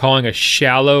what they're calling a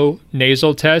shallow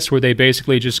nasal test, where they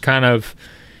basically just kind of,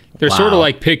 they're sort of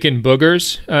like picking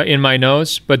boogers in my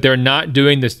nose, but they're not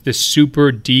doing this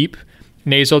super deep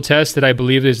nasal test that I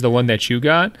believe is the one that you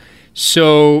got.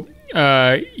 So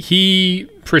he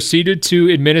proceeded to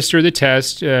administer the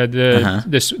test.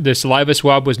 The saliva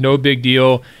swab was no big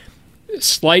deal.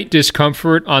 Slight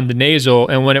discomfort on the nasal,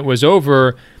 and when it was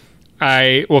over,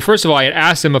 first of all, I had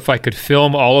asked them if I could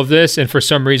film all of this, and for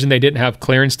some reason they didn't have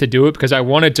clearance to do it, because I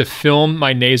wanted to film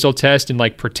my nasal test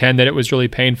and pretend that it was really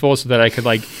painful so that I could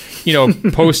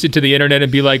post it to the internet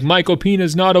and be like, Michael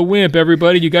Pina's not a wimp,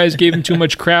 everybody. You guys gave him too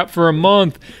much crap for a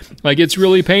month. It's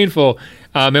really painful.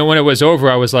 And when it was over,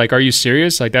 I was like, are you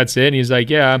serious? That's it? And he's like,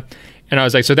 yeah. And I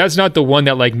was like, so that's not the one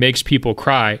that makes people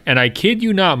cry. And I kid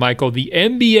you not, Michael, the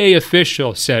NBA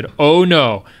official said, oh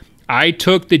no, I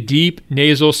took the deep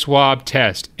nasal swab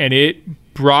test, and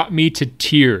it brought me to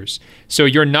tears. So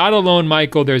you're not alone,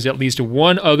 Michael. There's at least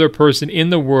one other person in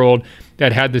the world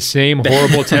that had the same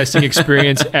horrible testing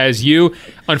experience as you.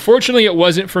 Unfortunately, it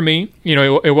wasn't for me.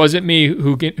 It wasn't me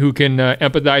who can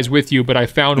empathize with you, but I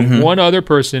found one other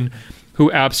person who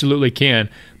absolutely can.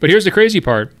 But here's the crazy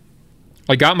part.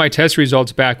 I got my test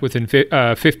results back within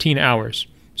 15 hours.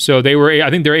 So I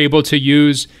think they're able to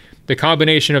use the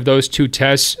combination of those 2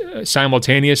 tests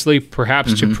simultaneously,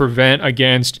 perhaps to prevent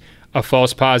against a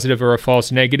false positive or a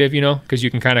false negative, because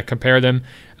you can kind of compare them.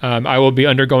 I will be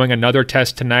undergoing another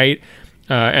test tonight,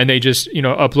 and they just,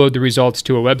 upload the results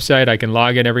to a website. I can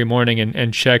log in every morning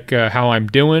and check how I'm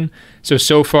doing.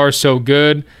 So far, so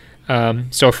good.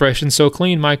 So fresh and so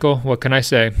clean, Michael. What can I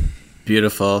say?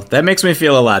 Beautiful. That makes me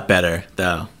feel a lot better,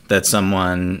 though. That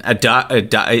someone,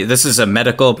 this is a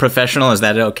medical professional. Is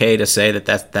that okay to say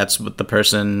that's what the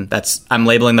person, I'm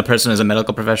labeling the person as a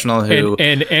medical professional who...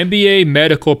 An MBA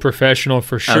medical professional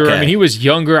for sure. Okay. I mean, he was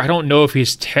younger. I don't know if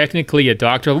he's technically a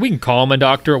doctor. We can call him a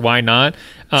doctor. Why not?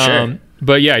 Sure.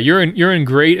 But yeah, you're in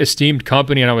great esteemed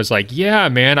company. And I was like, yeah,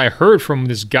 man, I heard from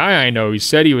this guy I know. He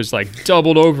said he was like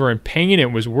doubled over in pain.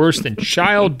 It was worse than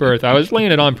childbirth. I was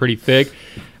laying it on pretty thick.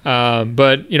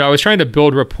 But I was trying to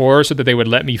build rapport so that they would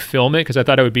let me film it because I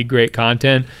thought it would be great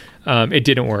content. It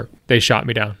didn't work. They shot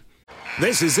me down.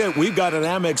 This is it. We've got an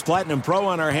Amex Platinum Pro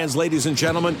on our hands, ladies and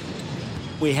gentlemen.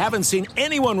 We haven't seen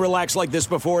anyone relax like this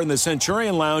before in the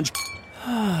Centurion Lounge.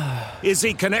 Is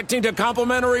he connecting to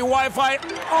complimentary Wi-Fi?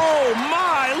 Oh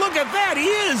my, look at that, he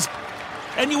is!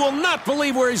 And you will not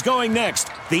believe where he's going next.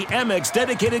 The Amex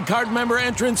dedicated card member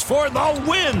entrance for the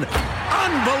win.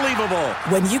 Unbelievable.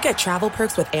 When you get travel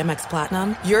perks with Amex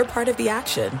Platinum, you're part of the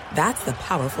action. That's the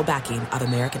powerful backing of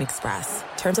American Express.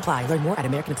 Terms apply. Learn more at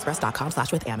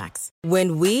americanexpress.com/withAmex.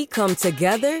 When we come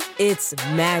together, it's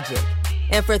magic.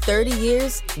 And for 30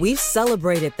 years, we've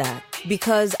celebrated that.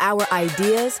 Because our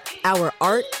ideas, our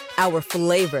art, our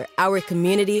flavor, our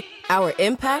community, our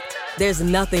impact, there's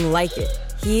nothing like it.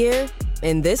 Here,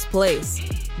 in this place,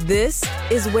 this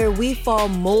is where we fall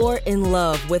more in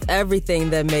love with everything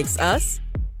that makes us,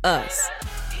 us.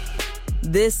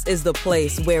 This is the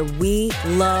place where we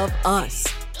love us.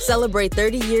 Celebrate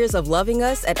 30 years of loving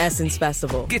us at Essence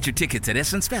Festival. Get your tickets at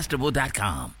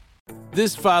EssenceFestival.com.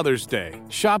 This Father's Day,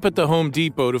 shop at the Home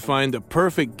Depot to find the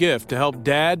perfect gift to help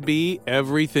Dad be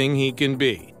everything he can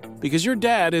be. Because your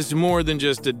dad is more than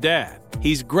just a dad.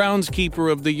 He's groundskeeper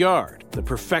of the yard, the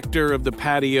perfecter of the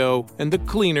patio, and the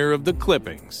cleaner of the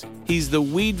clippings. He's the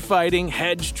weed-fighting,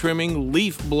 hedge-trimming,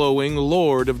 leaf-blowing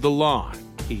lord of the lawn.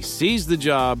 He sees the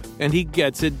job, and he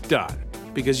gets it done.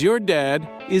 Because your dad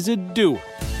is a doer.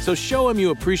 So show him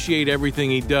you appreciate everything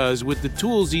he does with the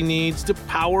tools he needs to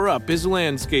power up his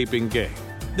landscaping game.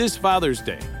 This Father's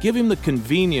Day, give him the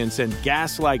convenience and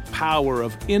gas-like power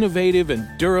of innovative and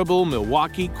durable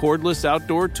Milwaukee cordless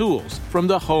outdoor tools from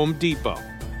the Home Depot.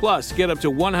 Plus, get up to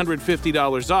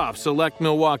 $150 off select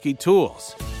Milwaukee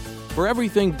tools. For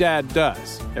everything Dad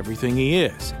does, everything he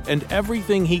is, and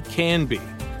everything he can be,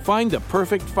 find the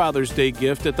perfect Father's Day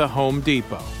gift at the Home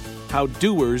Depot. How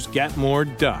doers get more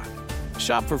done.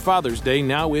 Shop for Father's Day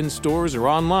now in stores or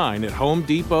online at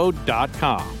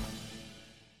HomeDepot.com.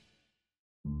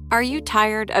 Are you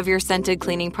tired of your scented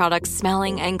cleaning products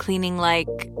smelling and cleaning like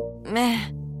meh?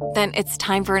 Then it's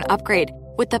time for an upgrade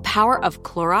with the power of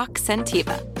Clorox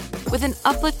Scentiva. With an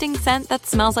uplifting scent that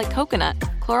smells like coconut,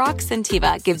 Clorox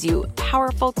Scentiva gives you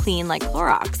powerful clean like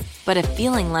Clorox, but a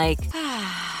feeling like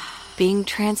being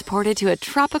transported to a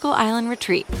tropical island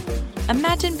retreat.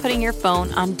 Imagine putting your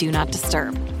phone on Do Not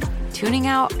Disturb, tuning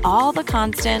out all the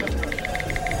constant,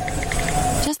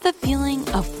 just the feeling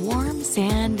of warm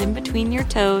sand in between your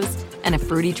toes and a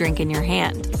fruity drink in your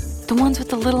hand. The ones with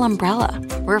the little umbrella.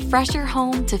 Refresh your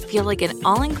home to feel like an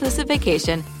all-inclusive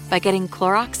vacation by getting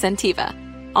Clorox Scentiva.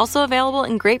 Also available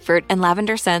in grapefruit and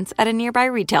lavender scents at a nearby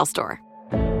retail store.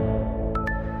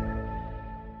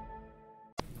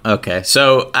 Okay,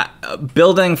 so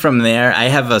building from there, I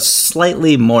have a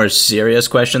slightly more serious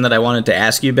question that I wanted to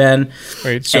ask you, Ben.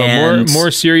 Right, so more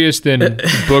serious than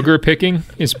booger picking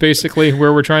is basically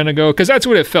where we're trying to go? Because that's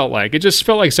what it felt like. It just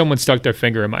felt like someone stuck their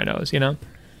finger in my nose,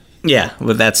 Yeah,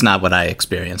 well, that's not what I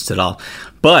experienced at all.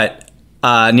 But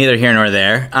neither here nor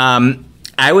there.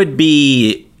 I would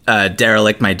be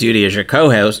derelict my duty as your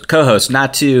co-host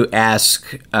not to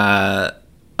ask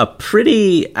a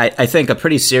pretty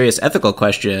serious ethical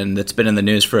question that's been in the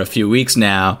news for a few weeks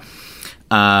now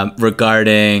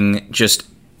regarding just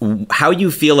how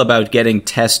you feel about getting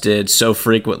tested so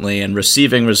frequently and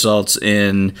receiving results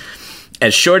in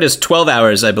as short as 12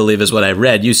 hours, I believe is what I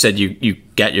read. You said you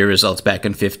got your results back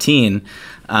in 15.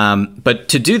 But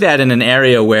to do that in an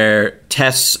area where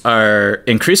tests are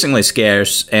increasingly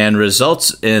scarce and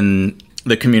results in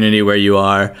the community where you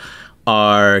are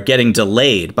getting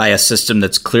delayed by a system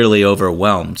that's clearly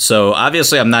overwhelmed. So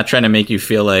obviously I'm not trying to make you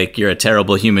feel like you're a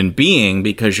terrible human being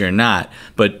because you're not.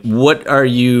 But what do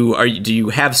you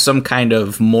have some kind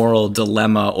of moral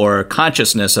dilemma or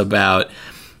consciousness about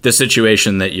the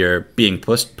situation that you're being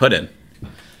put in?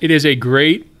 It is a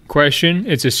great question.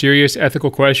 It's a serious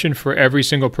ethical question for every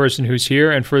single person who's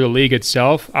here and for the league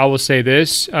itself. I will say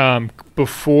this,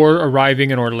 before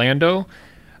arriving in Orlando,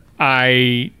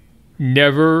 I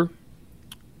never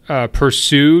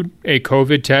pursued a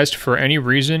COVID test for any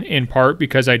reason, in part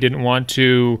because I didn't want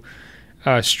to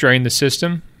strain the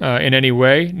system in any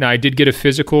way. Now, I did get a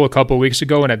physical a couple weeks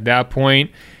ago, and at that point,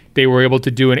 they were able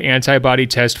to do an antibody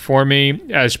test for me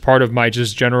as part of my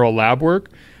just general lab work.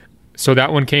 So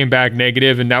that one came back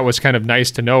negative, and that was kind of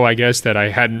nice to know, I guess, that I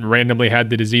hadn't randomly had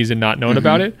the disease and not known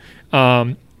about it.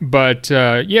 But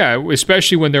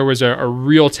especially when there was a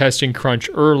real testing crunch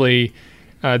early,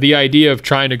 the idea of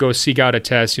trying to go seek out a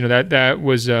test, that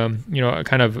was,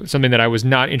 kind of something that I was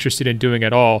not interested in doing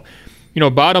at all.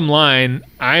 Bottom line,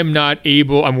 I'm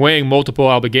weighing multiple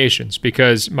obligations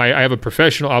because I have a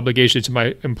professional obligation to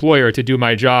my employer to do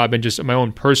my job and just my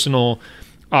own personal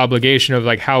obligation of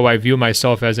like how I view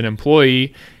myself as an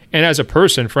employee and as a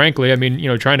person, frankly. I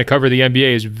mean, trying to cover the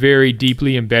NBA is very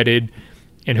deeply embedded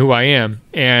in who I am.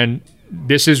 And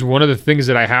this is one of the things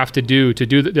that I have to do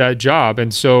that job.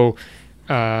 And so,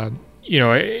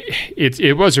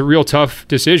 it was a real tough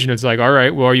decision. It's like, all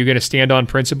right, well, are you going to stand on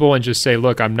principle and just say,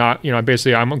 look, I'm not,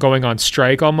 basically I'm going on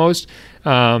strike almost,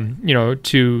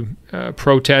 to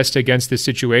protest against this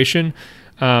situation.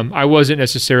 I wasn't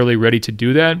necessarily ready to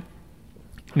do that.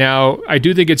 Now, I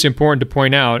do think it's important to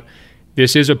point out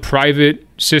this is a private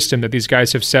system that these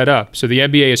guys have set up. So the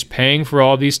NBA is paying for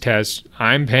all these tests.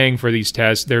 I'm paying for these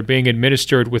tests. They're being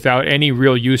administered without any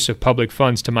real use of public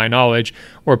funds, to my knowledge,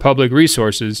 or public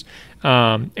resources.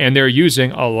 And they're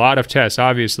using a lot of tests,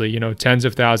 obviously, tens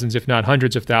of thousands, if not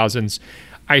hundreds of thousands.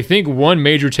 I think one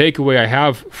major takeaway I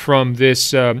have from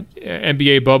this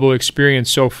NBA bubble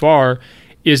experience so far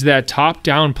is that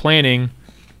top-down planning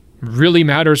really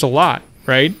matters a lot.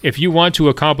 Right? If you want to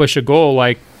accomplish a goal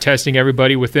like testing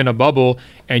everybody within a bubble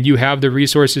and you have the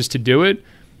resources to do it,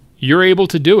 you're able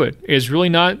to do it. It's really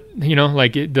not,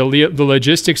 the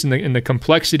logistics and the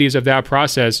complexities of that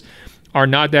process are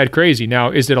not that crazy. Now,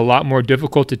 is it a lot more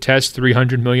difficult to test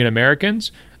 300 million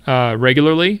Americans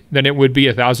regularly than it would be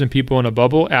 1,000 people in a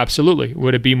bubble? Absolutely.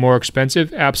 Would it be more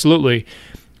expensive? Absolutely.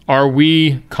 Are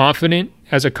we confident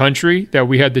as a country that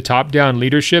we had the top-down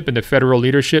leadership and the federal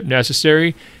leadership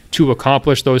necessary to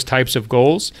accomplish those types of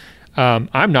goals?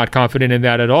 I'm not confident in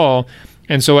that at all.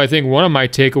 And so I think one of my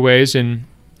takeaways, and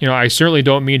I certainly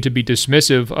don't mean to be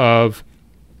dismissive of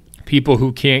people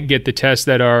who can't get the tests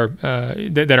that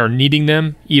are needing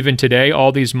them even today,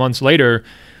 all these months later,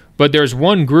 but there's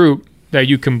one group that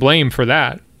you can blame for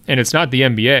that, and it's not the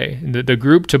NBA. The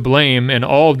group to blame and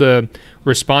all of the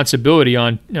responsibility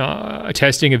on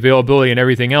testing availability and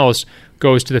everything else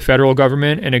goes to the federal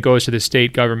government and it goes to the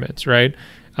state governments, right?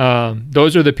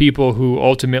 Those are the people who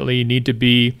ultimately need to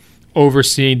be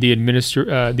overseeing the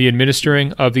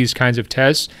administering of these kinds of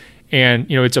tests. And,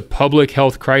 it's a public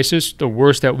health crisis, the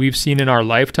worst that we've seen in our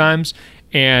lifetimes.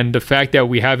 And the fact that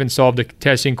we haven't solved the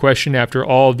testing question after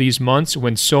all of these months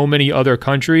when so many other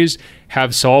countries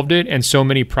have solved it and so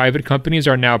many private companies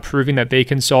are now proving that they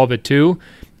can solve it too,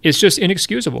 it's just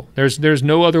inexcusable. There's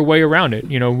no other way around it.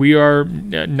 We are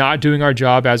not doing our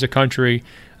job as a country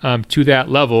to that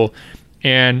level.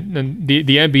 And the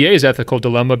NBA's ethical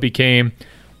dilemma became,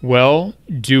 well,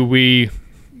 do we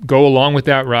go along with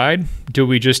that ride? Do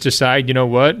we just decide,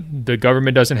 the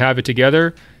government doesn't have it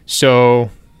together, so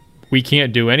we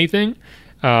can't do anything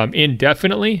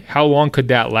indefinitely? How long could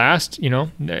that last?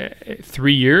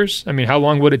 3 years? I mean, how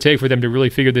long would it take for them to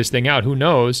really figure this thing out? Who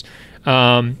knows?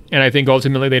 And I think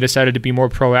ultimately they decided to be more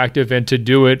proactive and to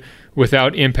do it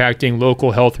without impacting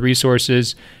local health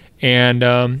resources. And,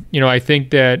 I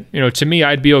think that, to me,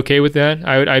 I'd be okay with that.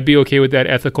 I'd be okay with that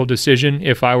ethical decision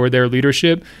if I were their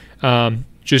leadership,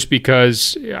 just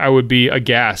because I would be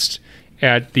aghast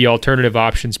at the alternative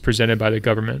options presented by the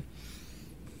government.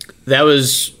 That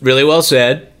was really well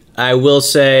said. I will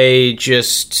say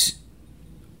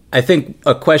I think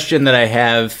a question that I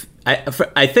have,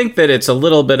 I think that it's a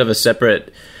little bit of a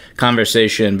separate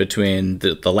conversation between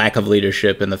the lack of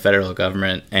leadership in the federal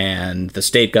government and the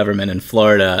state government in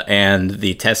Florida and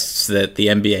the tests that the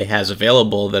NBA has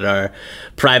available that are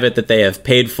private, that they have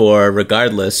paid for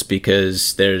regardless,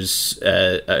 because there's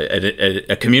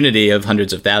a community of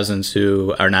hundreds of thousands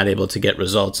who are not able to get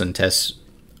results and tests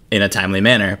in a timely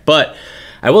manner. But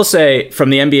I will say, from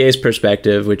the NBA's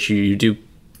perspective, which you do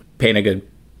paint a good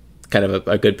kind of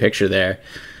a good picture there,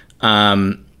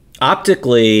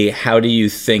 optically, how do you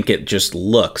think it just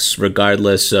looks,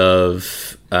 regardless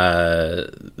of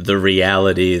the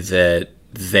reality that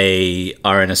they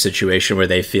are in a situation where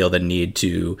they feel the need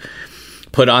to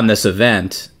put on this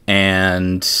event?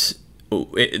 And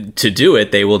to do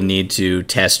it, they will need to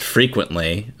test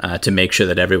frequently to make sure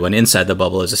that everyone inside the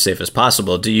bubble is as safe as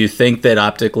possible. Do you think that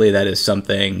optically that is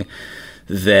something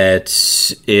that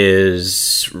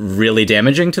is really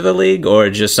damaging to the league, or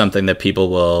just something that people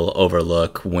will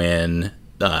overlook when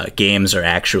games are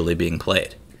actually being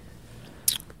played?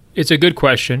 It's a good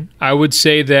question. I would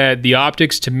say that the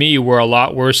optics to me were a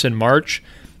lot worse in March,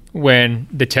 when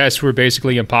the tests were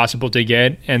basically impossible to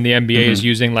get, and the NBA is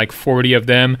using like 40 of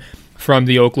them from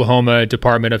the Oklahoma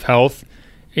Department of Health,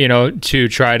 to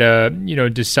try to,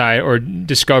 decide or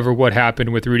discover what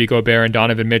happened with Rudy Gobert and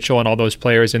Donovan Mitchell and all those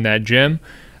players in that gym.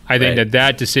 I think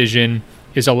that decision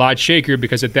is a lot shakier,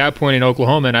 because at that point in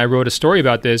Oklahoma, and I wrote a story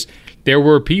about this, there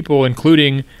were people,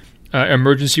 including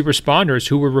emergency responders,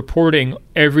 who were reporting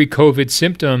every COVID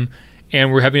symptom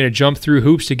and were having to jump through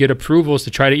hoops to get approvals to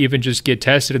try to even just get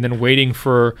tested, and then waiting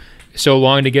for so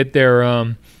long to get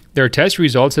their test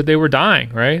results that they were dying,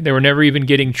 right? They were never even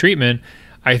getting treatment.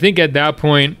 I think at that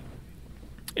point,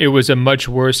 it was a much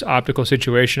worse optical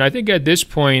situation. I think at this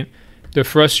point, the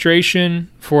frustration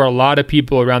for a lot of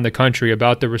people around the country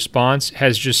about the response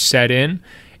has just set in.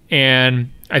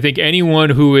 And I think anyone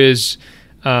who is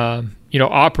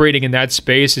operating in that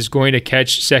space is going to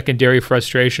catch secondary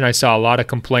frustration. I saw a lot of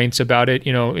complaints about it,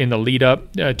 in the lead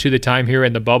up to the time here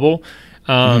in the bubble.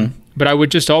 But I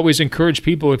would just always encourage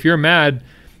people, if you're mad,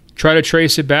 try to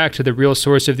trace it back to the real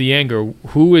source of the anger.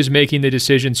 Who is making the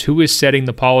decisions? Who is setting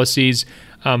the policies?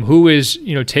 Who is,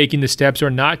 taking the steps or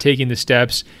not taking the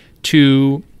steps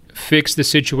to fix the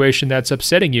situation that's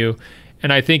upsetting you?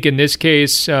 And I think in this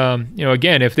case,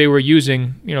 again, if they were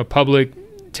using, public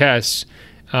tests,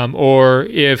 or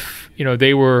if,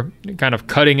 they were kind of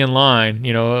cutting in line,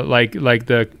 like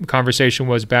the conversation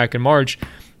was back in March,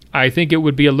 I think it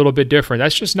would be a little bit different.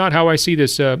 That's just not how I see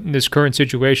this this current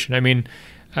situation. I mean,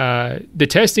 the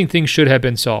testing thing should have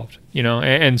been solved,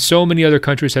 and so many other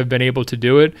countries have been able to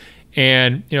do it.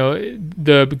 And,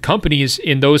 the companies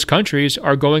in those countries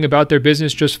are going about their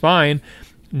business just fine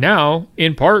now,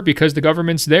 in part because the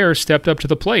governments there stepped up to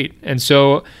the plate. And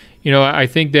so, I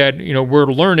think that, we're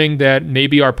learning that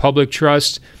maybe our public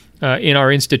trust in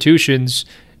our institutions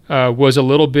was a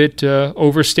little bit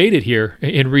overstated here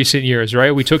in recent years,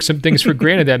 right? We took some things for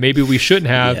granted that maybe we shouldn't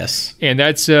have. Yes. And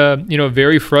that's,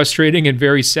 very frustrating and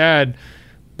very sad.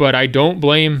 But I don't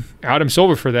blame Adam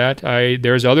Silver for that.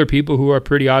 There's other people who are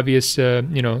pretty obvious,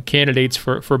 candidates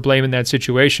for blaming that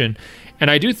situation. And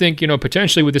I do think,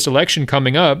 potentially with this election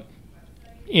coming up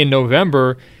in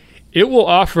November, it will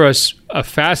offer us a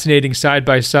fascinating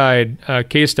side-by-side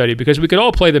case study, because we could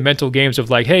all play the mental games of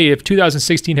like, hey, if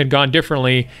 2016 had gone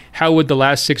differently, how would the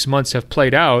last 6 months have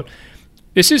played out?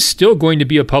 This is still going to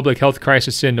be a public health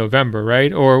crisis in November,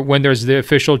 right? Or when there's the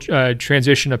official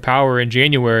transition of power in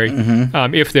January,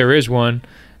 if there is one.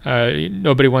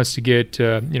 Nobody wants to get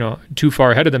too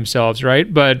far ahead of themselves,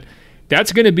 right? But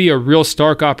that's going to be a real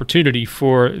stark opportunity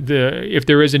if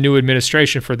there is a new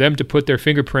administration, for them to put their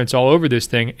fingerprints all over this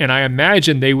thing. And I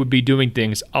imagine they would be doing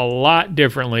things a lot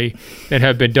differently than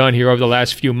have been done here over the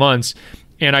last few months.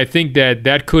 And I think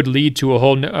that could lead to a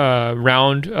whole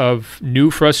round of new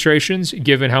frustrations,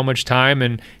 given how much time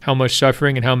and how much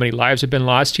suffering and how many lives have been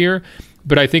lost here.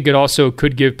 But I think it also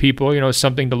could give people,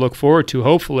 something to look forward to.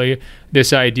 Hopefully,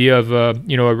 this idea of a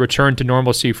return to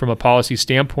normalcy from a policy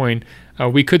standpoint,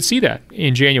 we could see that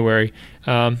in January.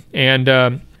 And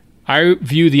I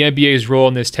view the NBA's role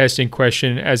in this testing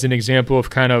question as an example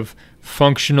of kind of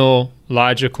functional,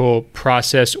 logical,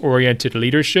 process-oriented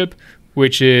leadership,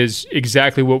 which is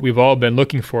exactly what we've all been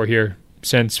looking for here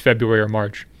since February or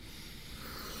March.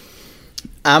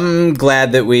 I'm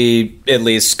glad that we at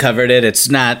least covered it. It's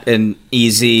not an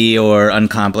easy or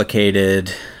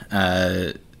uncomplicated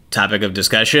topic of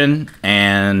discussion.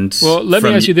 And well, let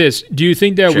me ask you this. Do you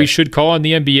think that we should call on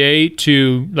the NBA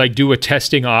to do a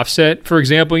testing offset? For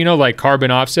example, like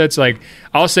carbon offsets. Like,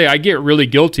 I'll say I get really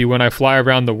guilty when I fly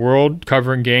around the world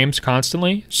covering games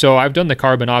constantly. So I've done the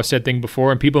carbon offset thing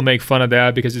before, and people make fun of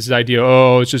that because it's this idea,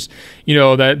 it's just,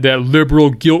 that liberal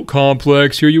guilt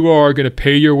complex. Here you are going to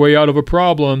pay your way out of a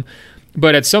problem.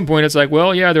 But at some point it's like,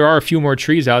 well, yeah, there are a few more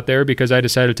trees out there because I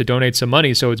decided to donate some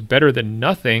money, so it's better than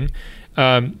nothing.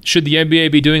 Should the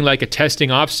NBA be doing like a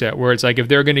testing offset where it's like, if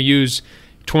they're going to use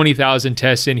 20,000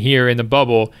 tests in here in the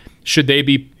bubble, should they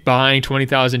be buying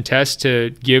 20,000 tests to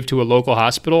give to a local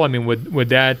hospital? I mean, would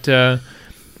that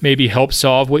maybe help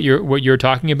solve what you're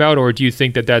talking about, or do you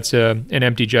think that that's an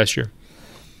empty gesture?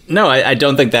 No, I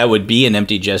don't think that would be an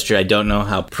empty gesture. I don't know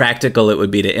how practical it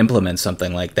would be to implement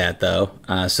something like that, though.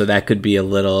 So that could be a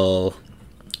little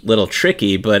little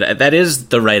tricky, but that is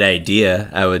the right idea,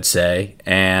 I would say.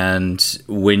 And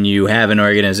when you have an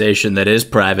organization that is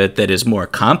private, that is more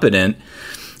competent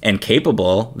and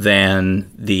capable than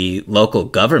the local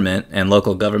government and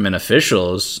local government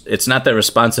officials, it's not their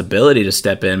responsibility to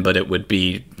step in, but it would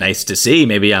be nice to see.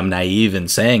 Maybe I'm naive in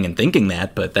saying and thinking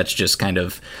that, but that's just kind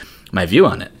of my view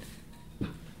on it.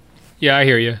 Yeah, I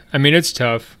hear you. I mean, it's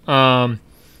tough.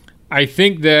 I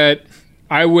think that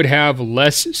I would have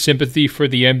less sympathy for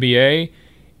the NBA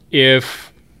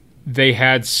if they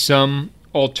had some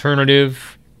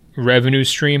alternative revenue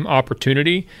stream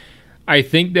opportunity. I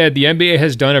think that the NBA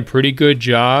has done a pretty good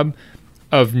job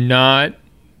of not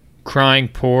crying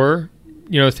poor,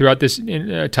 throughout this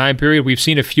time period. We've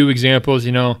seen a few examples,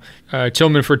 Tillman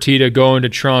Fertitta going to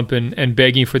Trump and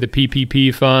begging for the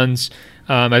PPP funds.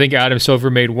 I think Adam Silver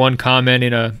made one comment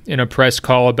in a press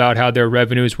call about how their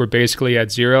revenues were basically at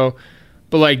zero.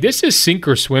 But this is sink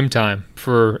or swim time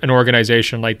for an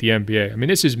organization like the NBA. I mean,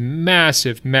 this is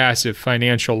massive, massive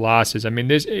financial losses. I mean,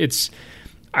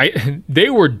 they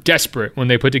were desperate when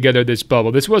they put together this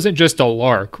bubble. This wasn't just a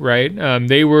lark, right?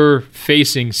 They were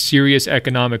facing serious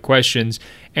economic questions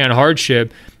and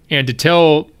hardship. And to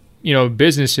tell,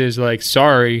 businesses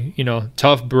sorry,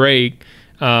 tough break,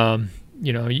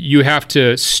 you have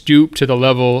to stoop to the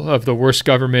level of the worst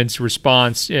government's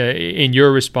response in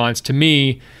your response. To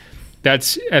me,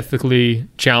 that's ethically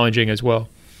challenging as well.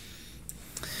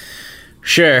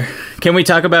 Sure. Can we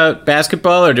talk about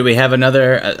basketball, or do we have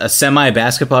a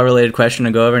semi-basketball related question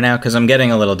to go over now? Because I'm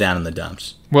getting a little down in the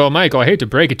dumps. Well, Michael, I hate to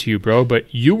break it to you, bro,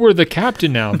 but you were the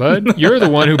captain now, bud. You're the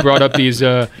one who brought up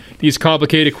these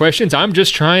complicated questions. I'm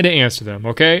just trying to answer them,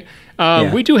 okay?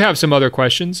 We do have some other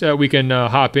questions we can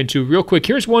hop into real quick.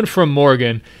 Here's one from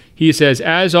Morgan. He says,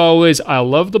 as always, I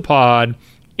love the pod,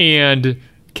 and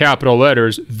capital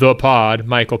letters, the pod,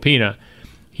 Michael Pina.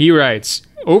 He writes,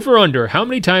 over under, how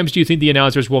many times do you think the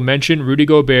announcers will mention Rudy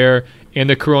Gobert and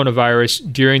the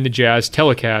coronavirus during the Jazz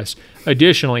telecast?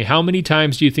 Additionally, how many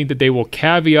times do you think that they will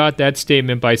caveat that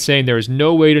statement by saying there is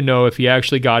no way to know if he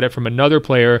actually got it from another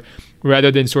player rather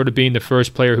than sort of being the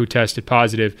first player who tested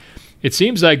positive? It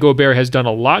seems like Gobert has done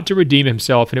a lot to redeem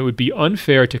himself, and it would be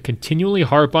unfair to continually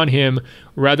harp on him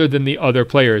rather than the other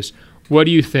players. What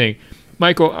do you think?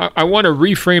 Michael, I want to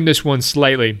reframe this one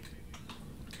slightly.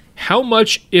 How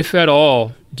much, if at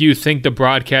all, do you think the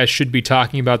broadcast should be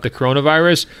talking about the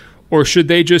coronavirus, or should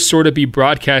they just sort of be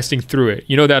broadcasting through it?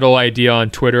 You know that old idea on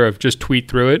Twitter of just tweet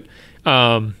through it?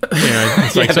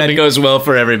 It's like that goes well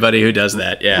for everybody who does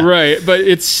that, yeah. Right, but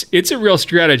it's a real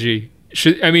strategy.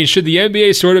 Should the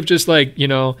NBA sort of just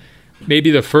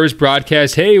maybe the first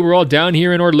broadcast, hey, we're all down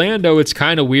here in Orlando, it's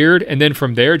kind of weird, and then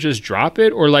from there just drop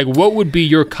it? Or what would be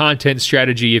your content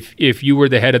strategy if you were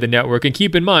the head of the network? And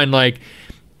keep in mind,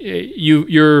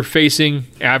 you're facing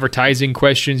advertising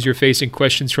questions, you're facing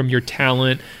questions from your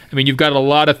talent. I mean, you've got a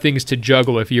lot of things to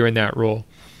juggle if you're in that role.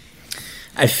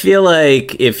 I feel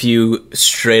like if you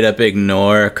straight up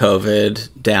ignore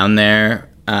COVID down there,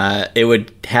 it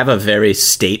would have a very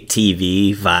state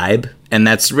TV vibe, and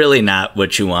that's really not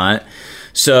what you want.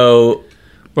 So,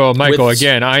 well, Michael,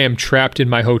 again, I am trapped in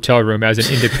my hotel room as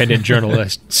an independent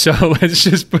journalist. So let's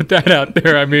just put that out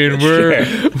there. I mean,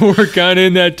 we're kind of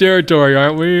in that territory,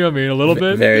 aren't we? I mean, a little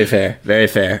bit. Very fair. Very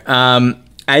fair.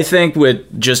 I think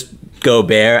with just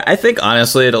Gobert, I think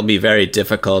honestly it'll be very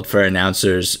difficult for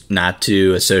announcers not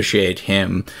to associate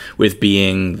him with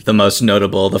being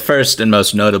the first and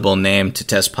most notable name to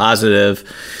test positive.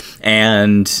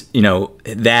 And,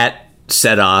 that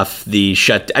set off the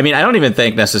shut. I mean, I don't even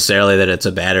think necessarily that it's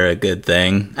a bad or a good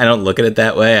thing. I don't look at it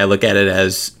that way. I look at it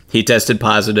as he tested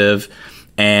positive,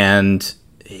 and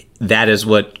that is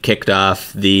what kicked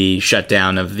off the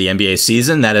shutdown of the NBA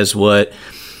season. That is what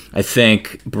I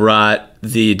think brought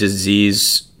the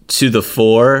disease to the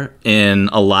fore in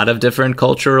a lot of different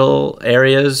cultural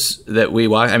areas that we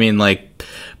walk. I mean,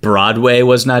 Broadway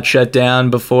was not shut down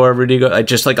before Rudy Gobert.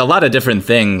 Just a lot of different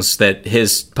things that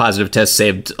his positive test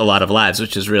saved a lot of lives,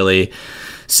 which is really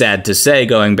sad to say,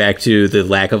 going back to the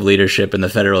lack of leadership in the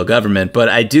federal government. But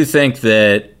I do think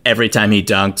that every time he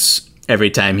dunks,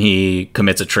 every time he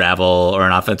commits a travel or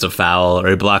an offensive foul or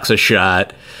he blocks a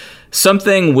shot,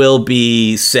 something will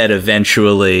be said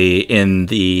eventually in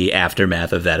the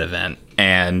aftermath of that event.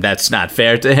 And that's not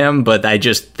fair to him, but I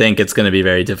just think it's going to be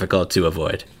very difficult to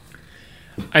avoid.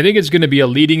 I think it's going to be a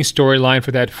leading storyline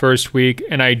for that first week,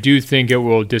 and I do think it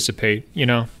will dissipate,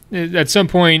 At some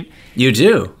point... You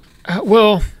do?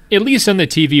 Well, at least on the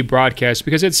TV broadcast,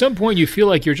 because at some point you feel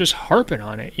like you're just harping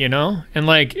on it, And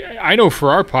I know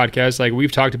for our podcast,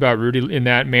 we've talked about Rudy in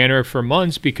that manner for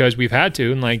months because we've had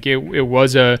to, and it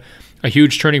was a a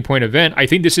huge turning point event. I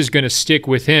think this is going to stick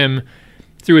with him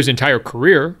through his entire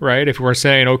career, right? If we're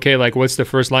saying, okay, like what's the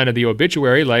first line of the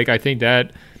obituary? Like I think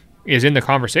that is in the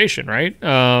conversation, right?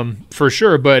 For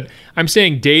sure. But I'm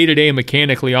saying day to day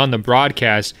mechanically on the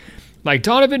broadcast, like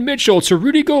Donovan Mitchell to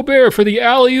Rudy Gobert for the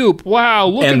alley-oop. Wow,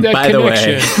 look at that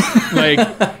connection. Like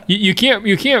you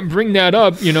can't bring that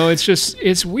up.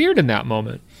 It's weird in that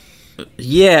moment.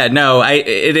 Yeah, no,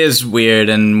 it is weird,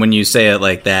 and when you say it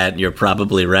like that, you're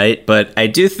probably right. But I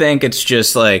do think it's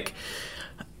just like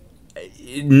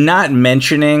not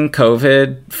mentioning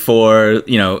COVID for,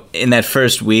 in that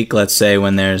first week, let's say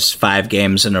when there's 5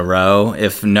 games in a row,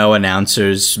 if no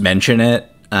announcers mention it,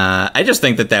 I just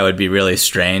think that would be really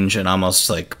strange and almost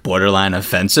like borderline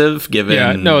offensive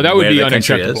given that would where be the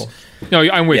country unacceptable. is. No,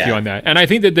 I'm with you on that. And I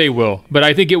think that they will, but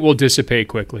I think it will dissipate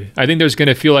quickly. I think there's going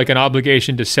to feel like an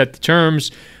obligation to set the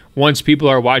terms. Once people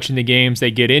are watching the games,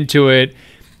 they get into it.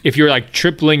 If you're like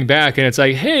tripling back and it's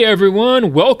like, hey,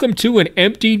 everyone, welcome to an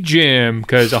empty gym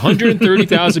because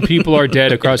 130,000 people are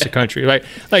dead across the country. Like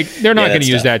they're not going to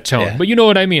use that tone. Yeah. But you know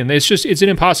what I mean? It's an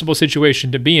impossible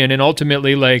situation to be in. And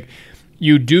ultimately, like,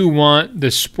 you do want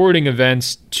the sporting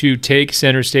events to take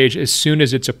center stage as soon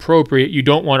as it's appropriate. You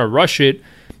don't want to rush it,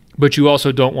 but you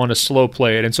also don't want to slow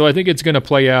play it. And so I think it's going to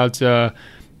play out,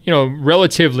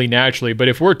 relatively naturally. But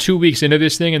if we're 2 weeks into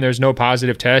this thing and there's no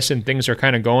positive tests and things are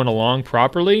kind of going along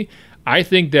properly, I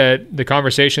think that the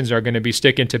conversations are going to be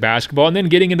sticking to basketball and then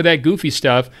getting into that goofy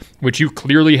stuff, which you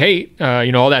clearly hate,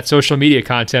 all that social media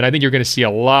content. I think you're going to see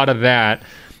a lot of that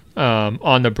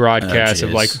on the broadcast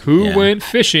of like who went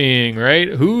fishing, right?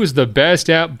 Who's the best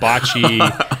at bocce?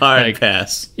 Hard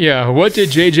pass. Yeah. What did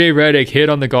JJ Redick hit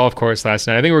on the golf course last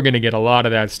night? I think we're going to get a lot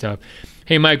of that stuff.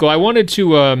 Hey, Michael, I wanted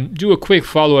to do a quick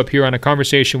follow-up here on a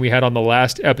conversation we had on the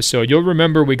last episode. You'll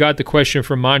remember we got the question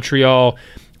from Montreal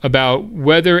about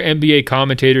whether NBA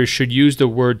commentators should use the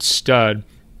word stud.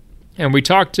 And we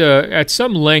talked at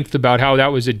some length about how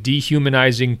that was a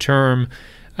dehumanizing term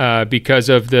because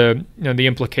of the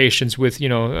implications with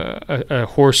a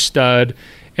horse stud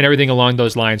and everything along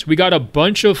those lines. We got a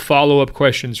bunch of follow-up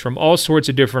questions from all sorts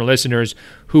of different listeners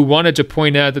who wanted to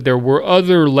point out that there were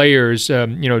other layers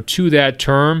to that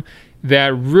term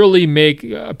that really make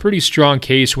a pretty strong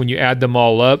case when you add them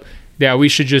all up that we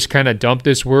should just kind of dump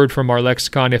this word from our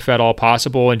lexicon if at all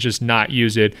possible and just not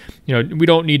use it. We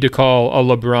don't need to call a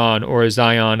LeBron or a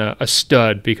Zion a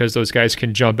stud because those guys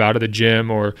can jump out of the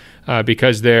gym or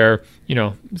because they're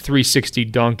 360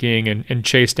 dunking and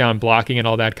chase down blocking and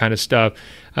all that kind of stuff.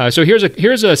 So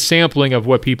here's a sampling of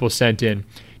what people sent in.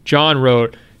 John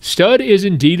wrote, "Stud is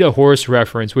indeed a horse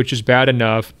reference, which is bad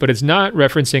enough, but it's not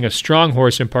referencing a strong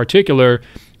horse in particular,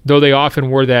 though they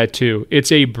often were that too.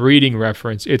 It's a breeding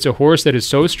reference. It's a horse that is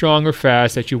so strong or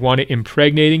fast that you want it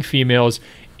impregnating females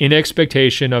in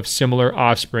expectation of similar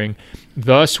offspring.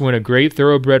 Thus, when a great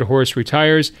thoroughbred horse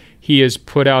retires, he is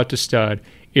put out to stud.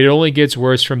 It only gets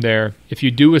worse from there. If you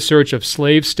do a search of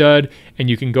slave stud, and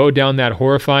you can go down that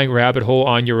horrifying rabbit hole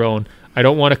on your own. I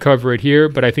don't want to cover it here,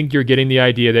 but I think you're getting the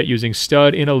idea that using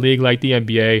stud in a league like the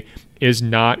NBA is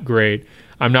not great.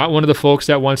 I'm not one of the folks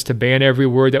that wants to ban every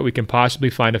word that we can possibly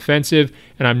find offensive,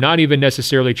 and I'm not even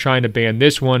necessarily trying to ban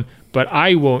this one, but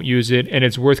I won't use it, and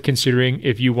it's worth considering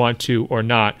if you want to or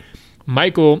not."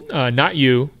 Michael, not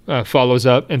you, follows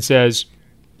up and says,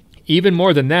 "Even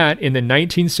more than that, in the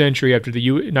 19th century, after the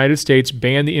United States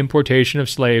banned the importation of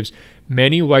slaves,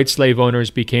 many white slave owners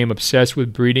became obsessed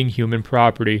with breeding human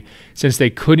property. Since they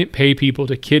couldn't pay people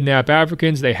to kidnap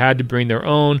Africans, they had to bring their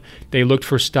own. They looked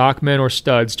for stockmen or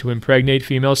studs to impregnate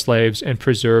female slaves and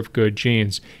preserve good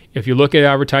genes. If you look at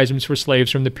advertisements for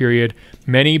slaves from the period,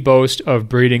 many boast of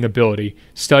breeding ability.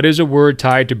 Stud is a word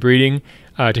tied to breeding,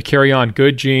 to carry on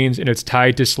good genes, and it's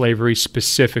tied to slavery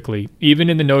specifically. Even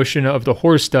in the notion of the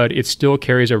horse stud, it still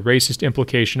carries a racist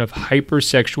implication of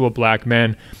hypersexual black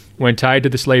men. When tied to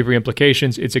the slavery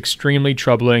implications, it's extremely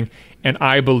troubling and,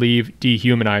 I believe,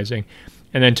 dehumanizing."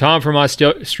 And then Tom from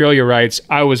Australia writes,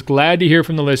 "I was glad to hear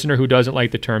from the listener who doesn't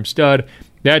like the term stud.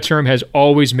 That term has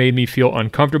always made me feel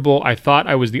uncomfortable. I thought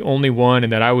I was the only one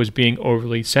and that I was being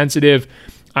overly sensitive.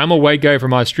 I'm a white guy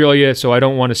from Australia, so I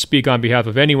don't want to speak on behalf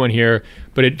of anyone here,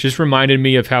 but it just reminded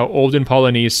me of how Olden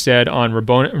Polynice said on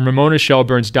Ramona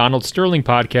Shelburne's Donald Sterling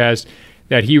podcast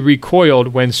that he recoiled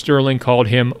when Sterling called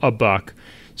him a buck."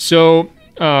 So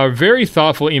very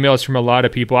thoughtful emails from a lot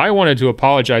of people. I wanted to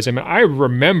apologize. I mean, I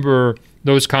remember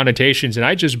those connotations, and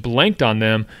I just blanked on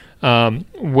them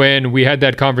when we had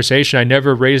that conversation. I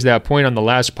never raised that point on the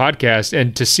last podcast.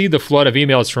 And to see the flood of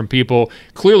emails from people,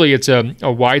 clearly it's a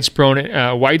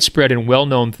widespread and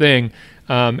well-known thing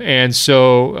And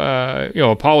so,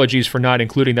 apologies for not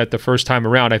including that the first time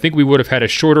around. I think we would have had a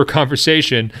shorter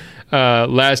conversation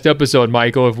last episode,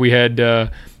 Michael, if we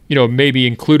had, maybe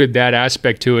included that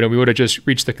aspect to it, and we would have just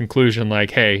reached the conclusion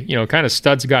like, hey, kind of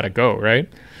studs got to go, right?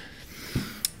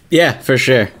 Yeah, for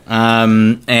sure.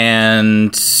 And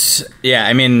yeah,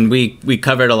 I mean, we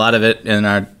covered a lot of it in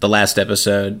the last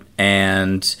episode,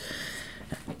 and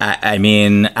I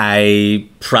mean, I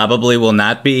probably will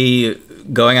not be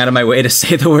going out of my way to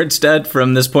say the word stud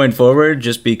from this point forward,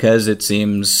 just because it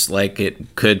seems like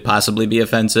it could possibly be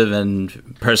offensive.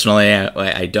 And personally,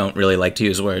 I don't really like to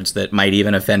use words that might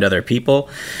even offend other people.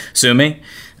 Sue me.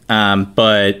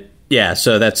 But yeah,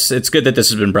 so it's good that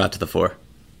this has been brought to the fore.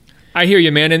 I hear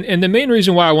you, man. And the main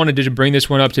reason why I wanted to bring this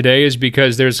one up today is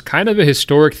because there's kind of a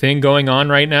historic thing going on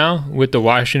right now with the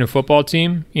Washington football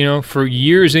team. For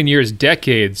years and years,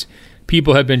 decades,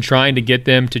 people have been trying to get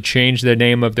them to change the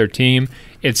name of their team.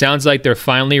 It sounds like they're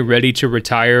finally ready to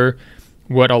retire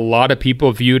what a lot of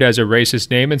people viewed as a racist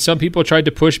name. And some people tried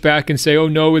to push back and say, oh,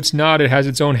 no, it's not. It has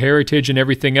its own heritage and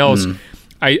everything else.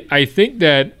 I think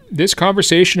that this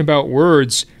conversation about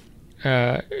words,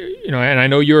 and I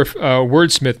know you're a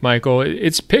wordsmith, Michael,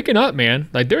 it's picking up, man.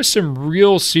 Like, there's some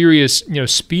real serious,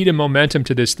 speed and momentum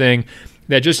to this thing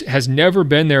that just has never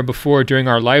been there before during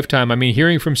our lifetime. I mean,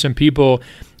 hearing from some people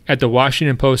at the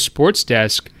Washington Post sports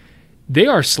desk, they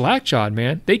are slack-jawed,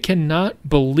 man. They cannot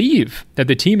believe that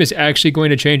the team is actually going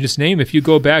to change its name. If you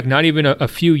go back not even a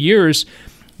few years,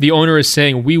 the owner is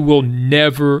saying, we will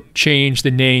never change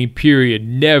the name, period.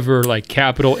 Never, like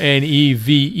capital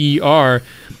Never.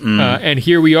 And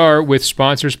here we are with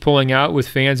sponsors pulling out, with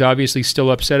fans obviously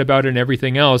still upset about it and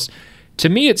everything else. To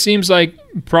me, it seems like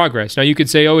progress. Now, you could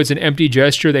say, oh, it's an empty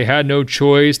gesture. They had no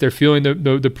choice. They're feeling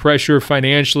the pressure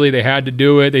financially. They had to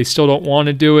do it. They still don't want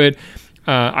to do it.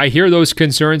 I hear those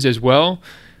concerns as well.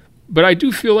 But I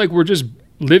do feel like we're just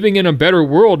living in a better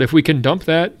world if we can dump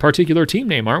that particular team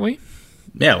name, aren't we?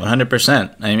 Yeah,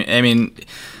 100%. I mean,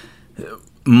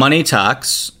 money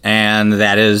talks, and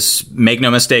that is, make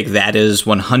no mistake, that is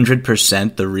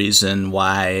 100% the reason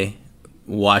why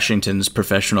Washington's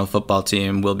professional football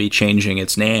team will be changing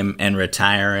its name and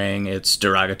retiring its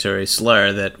derogatory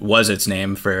slur that was its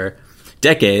name for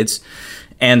decades.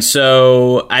 And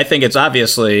so I think it's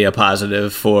obviously a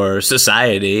positive for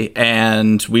society,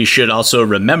 and we should also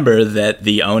remember that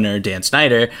the owner, Dan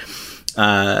Snyder,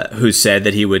 who said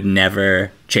that he would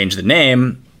never change the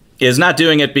name, is not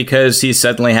doing it because he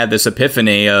suddenly had this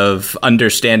epiphany of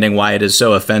understanding why it is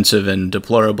so offensive and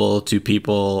deplorable to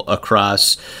people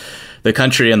across the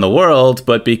country and the world,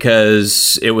 but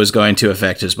because it was going to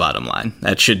affect his bottom line.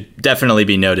 That should definitely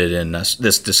be noted in this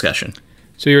discussion.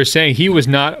 So you're saying he was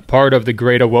not part of the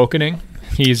Great Awakening?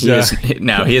 He is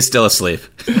still asleep.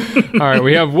 All right,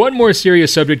 we have one more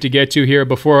serious subject to get to here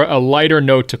before a lighter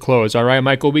note to close. All right,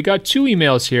 Michael, we got two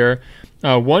emails here.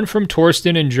 One from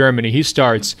Torsten in Germany. He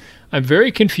starts, I'm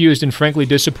very confused and frankly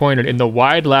disappointed in the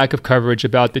wide lack of coverage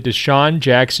about the Deshaun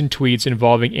Jackson tweets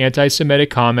involving anti-Semitic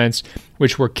comments,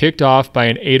 which were kicked off by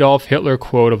an Adolf Hitler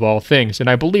quote of all things. And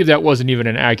I believe that wasn't even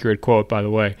an accurate quote, by the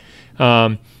way.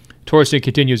 Torsten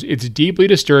continues, it's deeply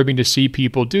disturbing to see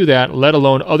people do that, let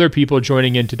alone other people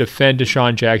joining in to defend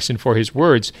Deshaun Jackson for his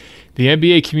words. The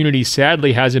NBA community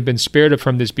sadly hasn't been spared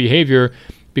from this behavior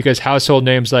because household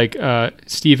names like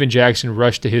Steven Jackson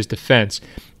rushed to his defense.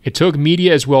 It took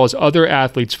media as well as other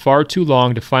athletes far too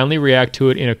long to finally react to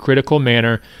it in a critical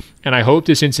manner, and I hope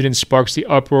this incident sparks the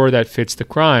uproar that fits the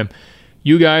crime.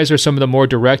 You guys are some of the more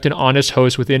direct and honest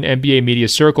hosts within NBA media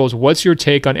circles. What's your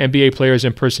take on NBA players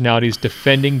and personalities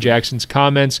defending Jackson's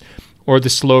comments or the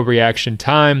slow reaction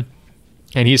time?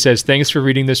 And he says, thanks for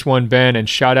reading this one, Ben, and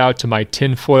shout out to my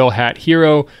tinfoil hat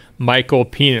hero, Michael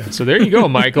Pina. So there you go,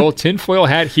 Michael, tinfoil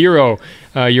hat hero.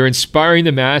 You're inspiring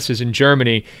the masses in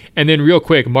Germany. And then real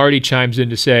quick, Marty chimes in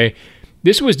to say,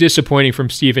 this was disappointing from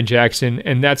Steven Jackson,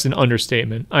 and that's an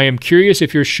understatement. I am curious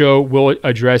if your show will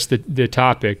address the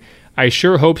topic. I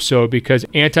sure hope so, because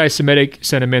anti-Semitic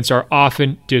sentiments are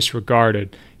often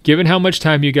disregarded. Given how much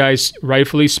time you guys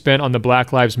rightfully spent on the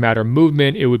Black Lives Matter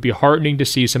movement, it would be heartening to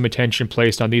see some attention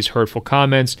placed on these hurtful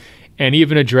comments and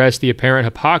even address the apparent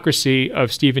hypocrisy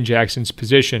of Steven Jackson's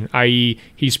position, i.e.,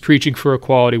 he's preaching for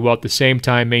equality while at the same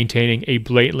time maintaining a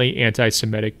blatantly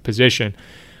anti-Semitic position.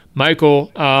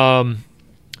 Michael,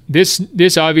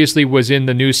 this obviously was in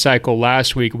the news cycle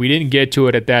last week. We didn't get to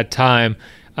it at that time.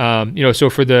 So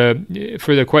for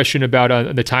the question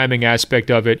about the timing aspect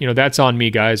of it, that's on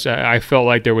me, guys. I felt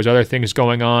like there was other things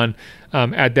going on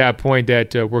at that point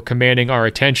that were commanding our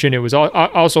attention. It was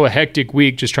also a hectic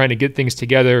week just trying to get things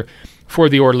together for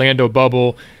the Orlando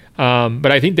bubble.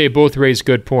 But I think they both raise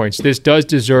good points. This does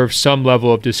deserve some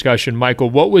level of discussion. Michael,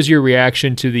 what was your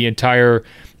reaction to the entire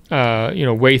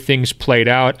way things played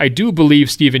out? I do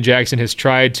believe Steven Jackson has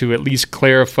tried to at least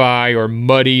clarify or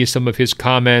muddy some of his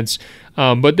comments,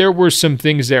 but there were some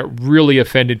things that really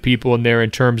offended people in there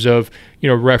in terms of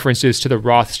references to the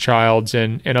Rothschilds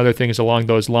and other things along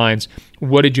those lines.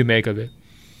 What did you make of it?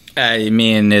 I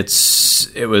mean,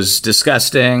 it was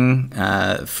disgusting,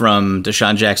 from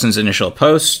Deshaun Jackson's initial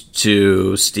post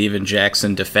to Steven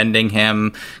Jackson defending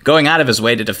him, going out of his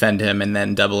way to defend him, and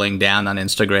then doubling down on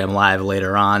Instagram Live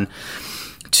later on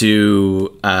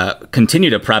to continue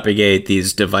to propagate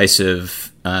these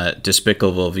divisive,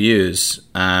 despicable views.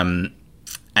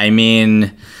 I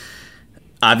mean,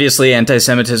 obviously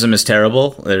anti-Semitism is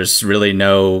terrible. There's really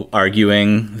no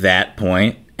arguing that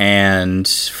point. And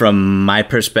from my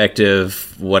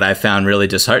perspective, what I found really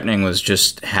disheartening was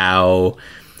just how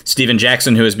Steven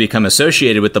Jackson, who has become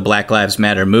associated with the Black Lives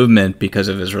Matter movement because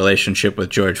of his relationship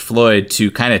with George Floyd, to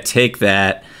kind of take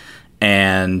that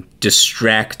and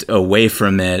distract away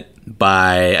from it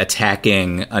by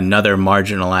attacking another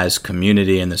marginalized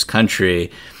community in this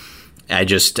country. I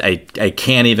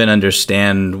can't even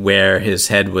understand where his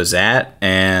head was at.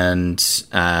 And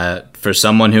for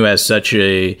someone who has such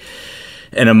an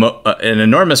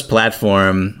enormous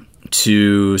platform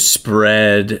to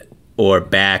spread or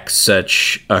back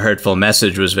such a hurtful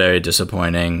message was very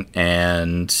disappointing.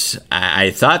 And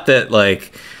I thought that,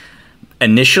 like,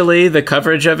 initially the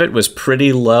coverage of it was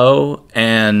pretty low,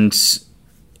 and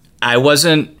I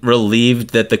wasn't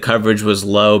relieved that the coverage was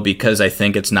low because I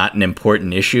think it's not an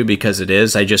important issue, because it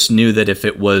is. I just knew that if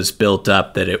it was built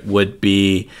up, that it would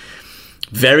be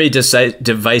very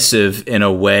divisive in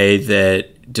a way that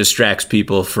distracts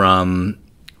people from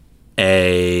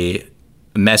a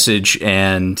message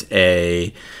and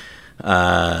a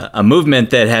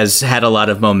movement that has had a lot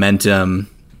of momentum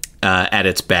at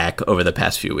its back over the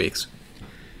past few weeks.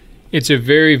 It's a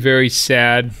very, very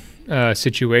sad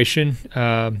situation.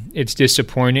 It's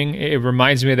disappointing. It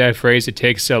reminds me of that phrase, it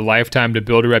takes a lifetime to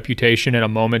build a reputation and a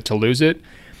moment to lose it.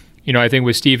 I think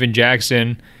with Steven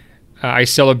Jackson, I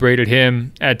celebrated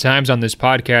him at times on this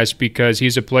podcast because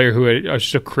he's a player who had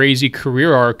just a crazy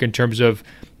career arc in terms of,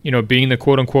 being the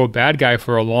quote-unquote bad guy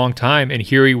for a long time. And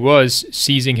here he was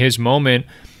seizing his moment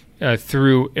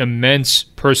through immense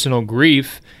personal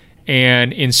grief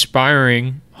and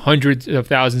inspiring hundreds of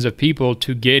thousands of people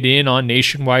to get in on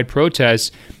nationwide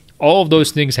protests. All of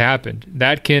those things happened.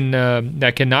 That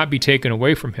cannot be taken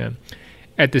away from him.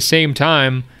 At the same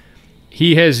time,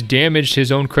 he has damaged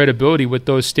his own credibility with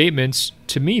those statements,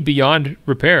 to me, beyond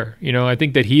repair. I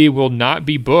think that he will not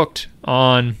be booked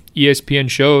on ESPN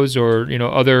shows or,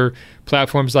 other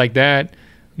platforms like that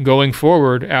going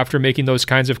forward after making those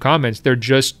kinds of comments. They're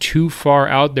just too far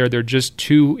out there. They're just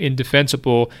too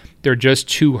indefensible. They're just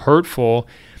too hurtful.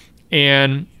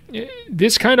 And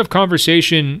this kind of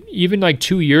conversation, even like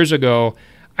 2 years ago,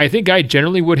 I think I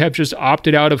generally would have just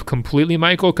opted out of completely,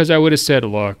 Michael, because I would have said,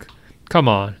 look, come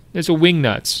on, it's a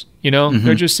wingnuts, Mm-hmm.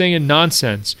 They're just saying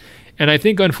nonsense. And I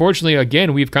think, unfortunately,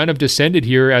 again, we've kind of descended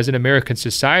here as an American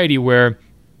society where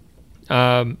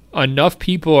enough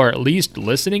people are at least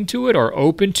listening to it or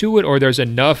open to it, or there's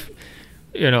enough,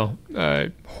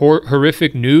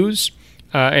 horrific news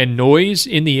and noise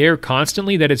in the air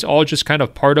constantly that it's all just kind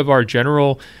of part of our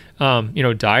general,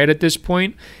 diet at this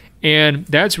point. And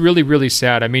that's really, really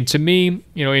sad. I mean, to me,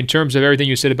 in terms of everything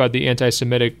you said about the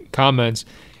anti-Semitic comments,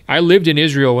 I lived in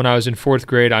Israel when I was in 4th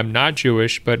grade. I'm not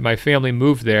Jewish, but my family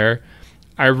moved there.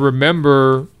 I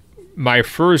remember my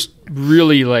first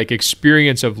really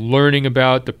experience of learning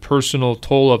about the personal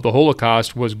toll of the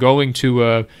Holocaust was going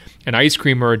to an ice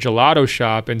cream or a gelato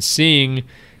shop and seeing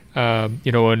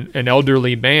an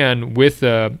elderly man with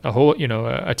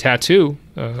a tattoo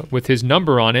with his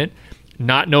number on it,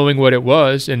 not knowing what it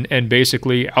was, and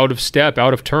basically out of step,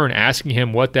 out of turn, asking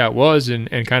him what that was,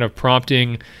 and kind of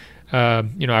prompting,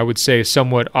 I would say, a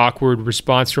somewhat awkward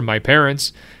response from my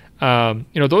parents.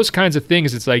 Those kinds of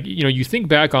things. It's like, you think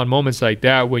back on moments like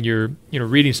that when you're,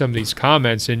 reading some of these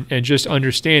comments and just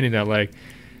understanding that,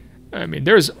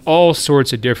 there's all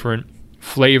sorts of different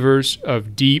flavors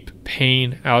of deep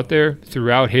pain out there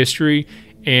throughout history.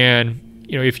 And,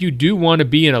 if you do want to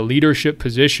be in a leadership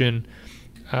position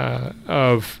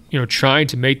of, trying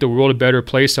to make the world a better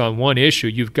place on one issue,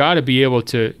 you've got to be able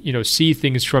to, see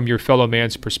things from your fellow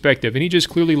man's perspective. And he just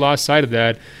clearly lost sight of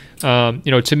that.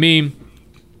 To me,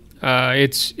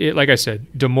 it's like I said,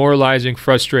 demoralizing,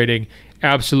 frustrating.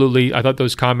 Absolutely. I thought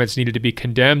those comments needed to be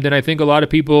condemned. And I think a lot of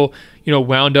people,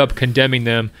 wound up condemning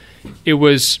them. It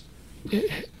was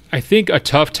I think, a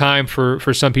tough time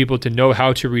for some people to know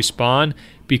how to respond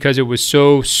because it was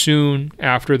so soon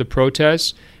after the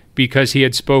protests, because he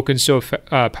had spoken so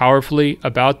powerfully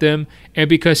about them, and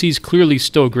because he's clearly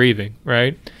still grieving,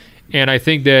 right? And I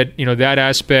think that, that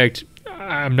aspect,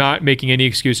 I'm not making any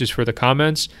excuses for the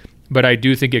comments, but I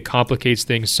do think it complicates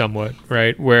things somewhat,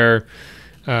 right? Where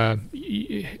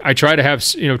I try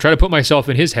to put myself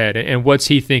in his head and what's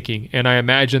he thinking. And I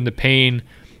imagine the pain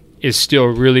is still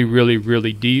really, really,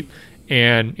 really deep.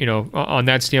 And, on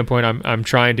that standpoint, I'm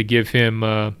trying to give him,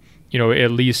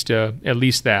 at least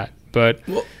that. But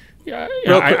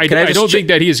I don't think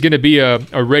that he is going to be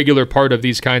a regular part of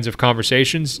these kinds of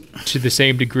conversations to the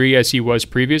same degree as he was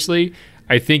previously.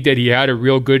 I think that he had a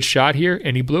real good shot here,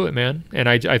 and he blew it, man. And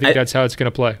I think that's how it's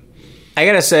going to play. I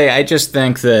got to say, I just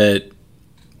think that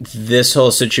this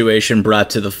whole situation brought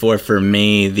to the fore for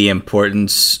me the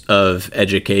importance of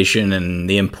education and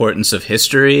the importance of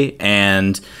history.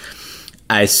 And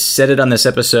I said it on this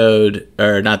episode,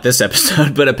 or not this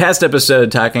episode, but a past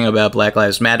episode talking about Black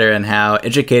Lives Matter and how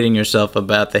educating yourself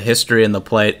about the history and the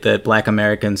plight that Black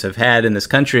Americans have had in this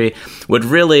country would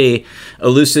really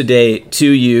elucidate to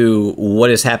you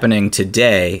what is happening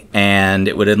today, and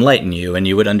it would enlighten you, and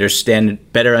you would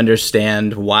better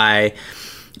understand why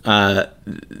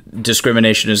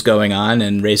discrimination is going on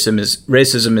and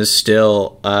racism is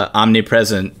still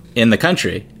omnipresent in the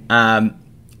country.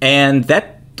 And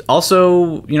that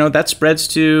also, that spreads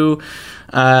to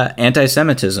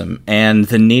anti-Semitism and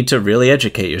the need to really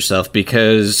educate yourself,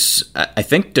 because I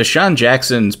think Deshaun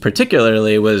Jackson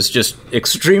particularly was just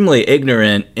extremely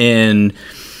ignorant in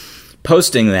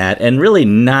posting that, and really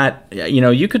not,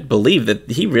 you could believe that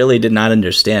he really did not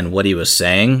understand what he was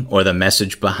saying or the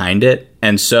message behind it.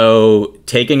 And so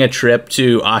taking a trip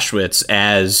to Auschwitz,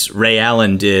 as Ray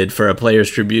Allen did for a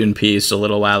Players Tribune piece a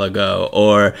little while ago,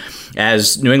 or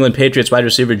as New England Patriots wide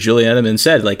receiver Julian Edelman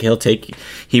said, like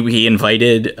he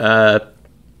invited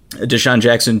Deshaun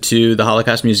Jackson to the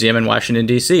Holocaust Museum in Washington,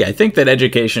 D.C. I think that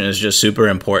education is just super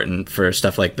important for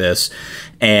stuff like this.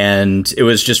 And it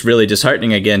was just really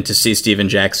disheartening again to see Steven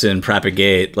Jackson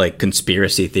propagate like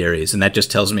conspiracy theories. And that just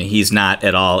tells me he's not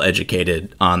at all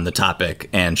educated on the topic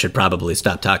and should probably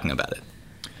stop talking about it.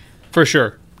 For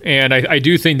sure. And I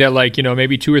do think that, like,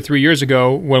 maybe 2 or 3 years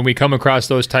ago, when we come across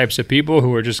those types of people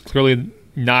who are just clearly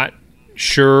not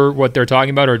sure what they're talking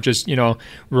about, or just,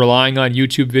 relying on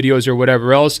YouTube videos or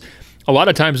whatever else, a lot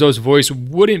of times those voices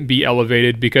wouldn't be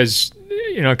elevated because,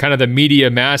 kind of the media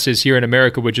masses here in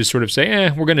America would just sort of say,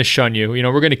 we're going to shun you.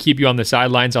 We're going to keep you on the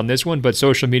sidelines on this one. But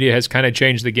social media has kind of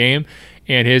changed the game,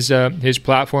 and his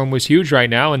platform was huge right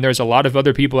now. And there's a lot of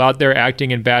other people out there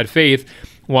acting in bad faith,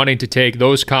 wanting to take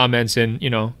those comments and,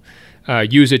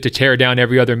 use it to tear down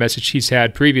every other message he's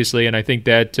had previously. And I think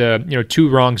that, two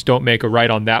wrongs don't make a right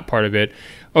on that part of it.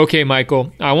 Okay,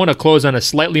 Michael, I want to close on a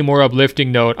slightly more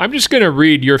uplifting note. I'm just going to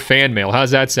read your fan mail.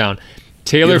 How's that sound?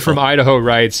 Taylor Beautiful. From Idaho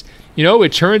writes,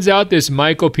 it turns out this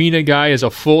Michael Pina guy is a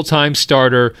full-time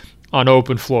starter on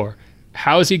Open Floor.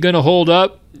 How is he going to hold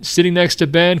up sitting next to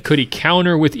Ben? Could he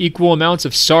counter with equal amounts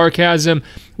of sarcasm?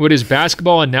 Would his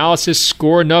basketball analysis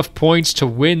score enough points to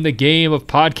win the game of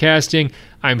podcasting?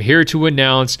 I'm here to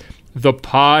announce the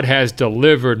pod has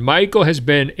delivered. Michael has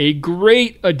been a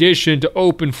great addition to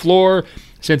Open Floor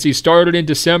since he started in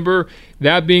December.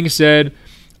 That being said,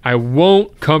 I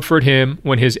won't comfort him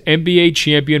when his NBA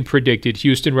champion predicted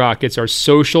Houston Rockets are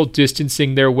social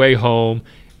distancing their way home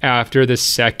after the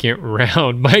second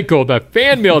round. Michael, the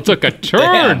fan mail took a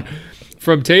turn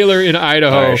from Taylor in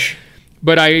Idaho. Harsh.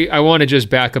 But I want to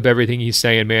just back up everything he's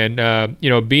saying, man.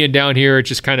 Being down here, it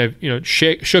just kind of,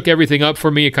 shook everything up for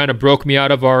me. It kind of broke me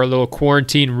out of our little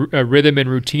quarantine rhythm and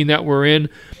routine that we're in.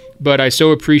 But I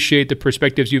so appreciate the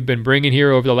perspectives you've been bringing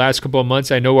here over the last couple of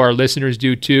months. I know our listeners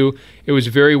do too. It was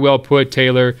very well put,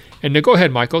 Taylor. And go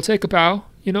ahead, Michael, take a bow.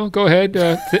 Go ahead.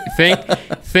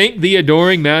 Thank the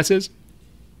adoring masses.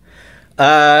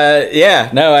 I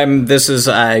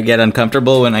get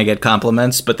uncomfortable when I get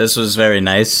compliments, but this was very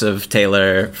nice of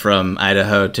Taylor from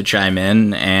Idaho to chime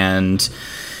in, and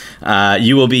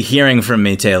you will be hearing from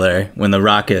me, Taylor, when the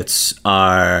Rockets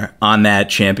are on that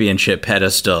championship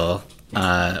pedestal,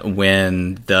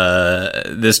 when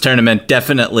this tournament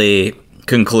definitely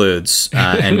concludes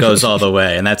and goes all the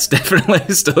way, and that's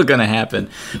definitely still going to happen.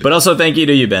 But also thank you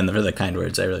to you, Ben, for the kind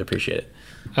words. I really appreciate it.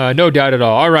 No doubt at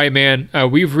all. All right, man.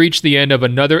 We've reached the end of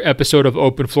another episode of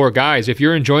Open Floor. Guys, if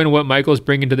you're enjoying what Michael's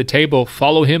bringing to the table,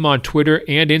 follow him on Twitter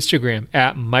and Instagram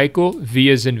at Michael V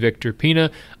as in Victor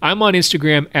Pina. I'm on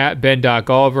Instagram at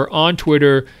Ben.Golliver, on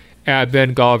Twitter at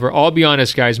Ben Golliver. I'll be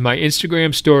honest, guys, my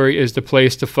Instagram story is the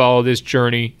place to follow this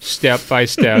journey step by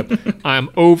step. I'm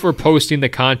over posting the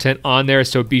content on there,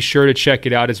 so be sure to check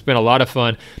it out. It's been a lot of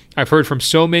fun. I've heard from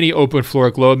so many Open Floor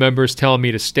Globe members telling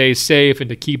me to stay safe and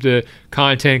to keep the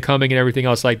content coming and everything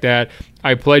else like that.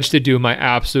 I pledge to do my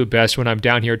absolute best when I'm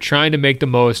down here trying to make the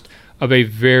most of a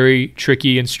very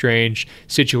tricky and strange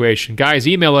situation. Guys,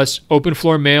 email us,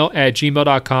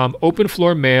 openfloormail@gmail.com,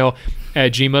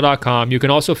 openfloormail@gmail.com. You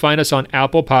can also find us on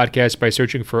Apple Podcasts by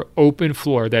searching for Open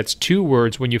Floor. That's 2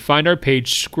 words. When you find our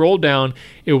page, scroll down.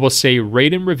 It will say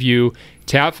rate and review.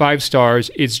 Tap 5 stars.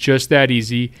 It's just that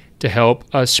easy to help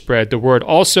us spread the word.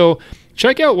 Also,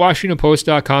 check out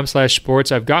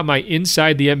WashingtonPost.com/sports. I've got my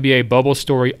Inside the NBA Bubble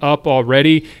story up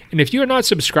already. And if you're not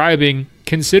subscribing,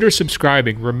 consider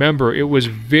subscribing. Remember, it was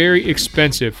very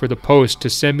expensive for the Post to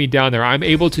send me down there. I'm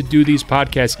able to do these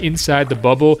podcasts inside the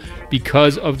bubble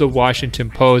because of the Washington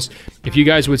Post. If you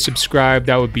guys would subscribe,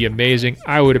 that would be amazing.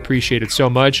 I would appreciate it so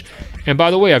much. And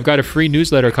by the way, I've got a free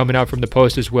newsletter coming out from the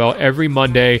Post as well every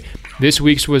Monday. This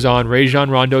week's was on Rajon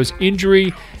Rondo's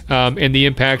injury and the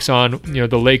impacts on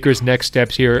the Lakers' next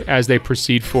steps here as they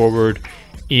proceed forward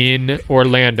in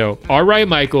Orlando. All right,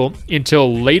 Michael,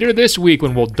 until later this week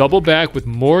when we'll double back with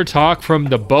more talk from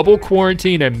the bubble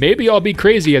quarantine, and maybe I'll be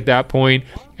crazy at that point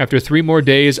after 3 more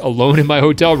days alone in my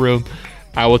hotel room.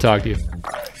 I will talk to you.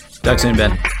 Talk soon,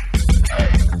 Ben.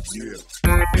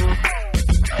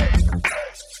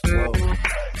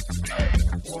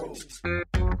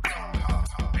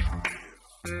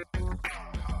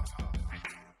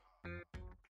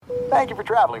 Thank you for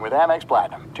traveling with Amex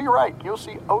Platinum. To your right, you'll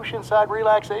see oceanside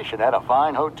relaxation at a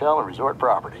fine hotel and resort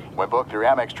property. When booked through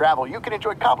Amex Travel, you can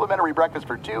enjoy complimentary breakfast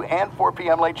for 2 and 4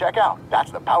 p.m. late checkout.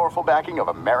 That's the powerful backing of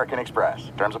American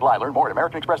Express. Terms apply. Learn more at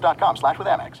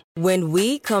americanexpress.com/withAmex. When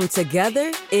we come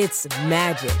together, it's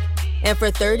magic. And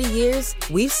for 30 years,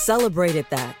 we've celebrated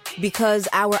that. Because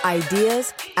our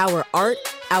ideas, our art,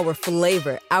 our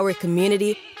flavor, our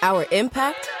community, our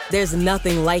impact, there's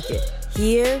nothing like it.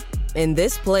 Here, in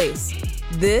this place,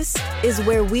 this is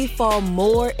where we fall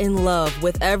more in love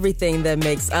with everything that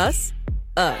makes us,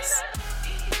 us.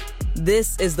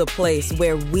 This is the place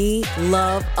where we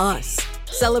love us.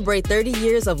 Celebrate 30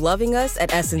 years of loving us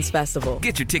at Essence Festival.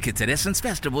 Get your tickets at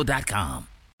EssenceFestival.com.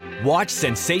 Watch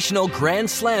sensational Grand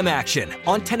Slam action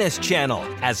on Tennis Channel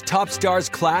as top stars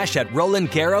clash at Roland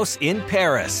Garros in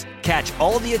Paris. Catch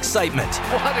all the excitement.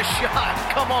 What a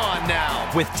shot. Come on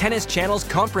now. With Tennis Channel's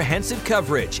comprehensive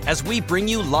coverage as we bring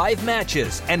you live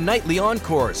matches and nightly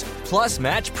encores, plus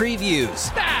match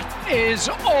previews. That is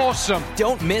awesome.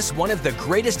 Don't miss one of the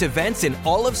greatest events in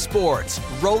all of sports,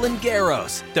 Roland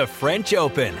Garros, the French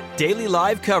Open. Daily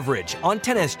live coverage on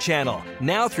Tennis Channel,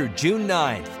 now through June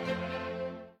 9th.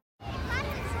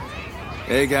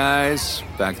 Hey guys,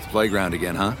 back at the playground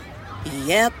again, huh?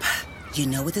 Yep. You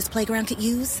know what this playground could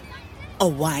use? A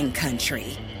wine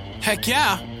country. Heck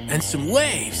yeah, and some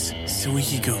waves so we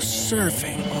could go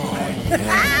surfing. Oh,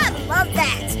 yeah. Love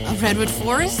that. A redwood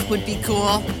forest would be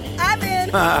cool. I'm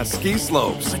in. Ski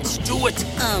slopes. Let's do it.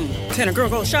 Can a girl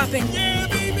go shopping? Yeah,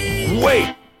 baby.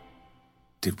 Wait.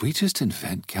 Did we just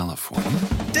invent California?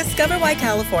 Discover why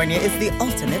California is the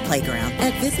ultimate playground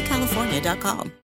at visitcalifornia.com.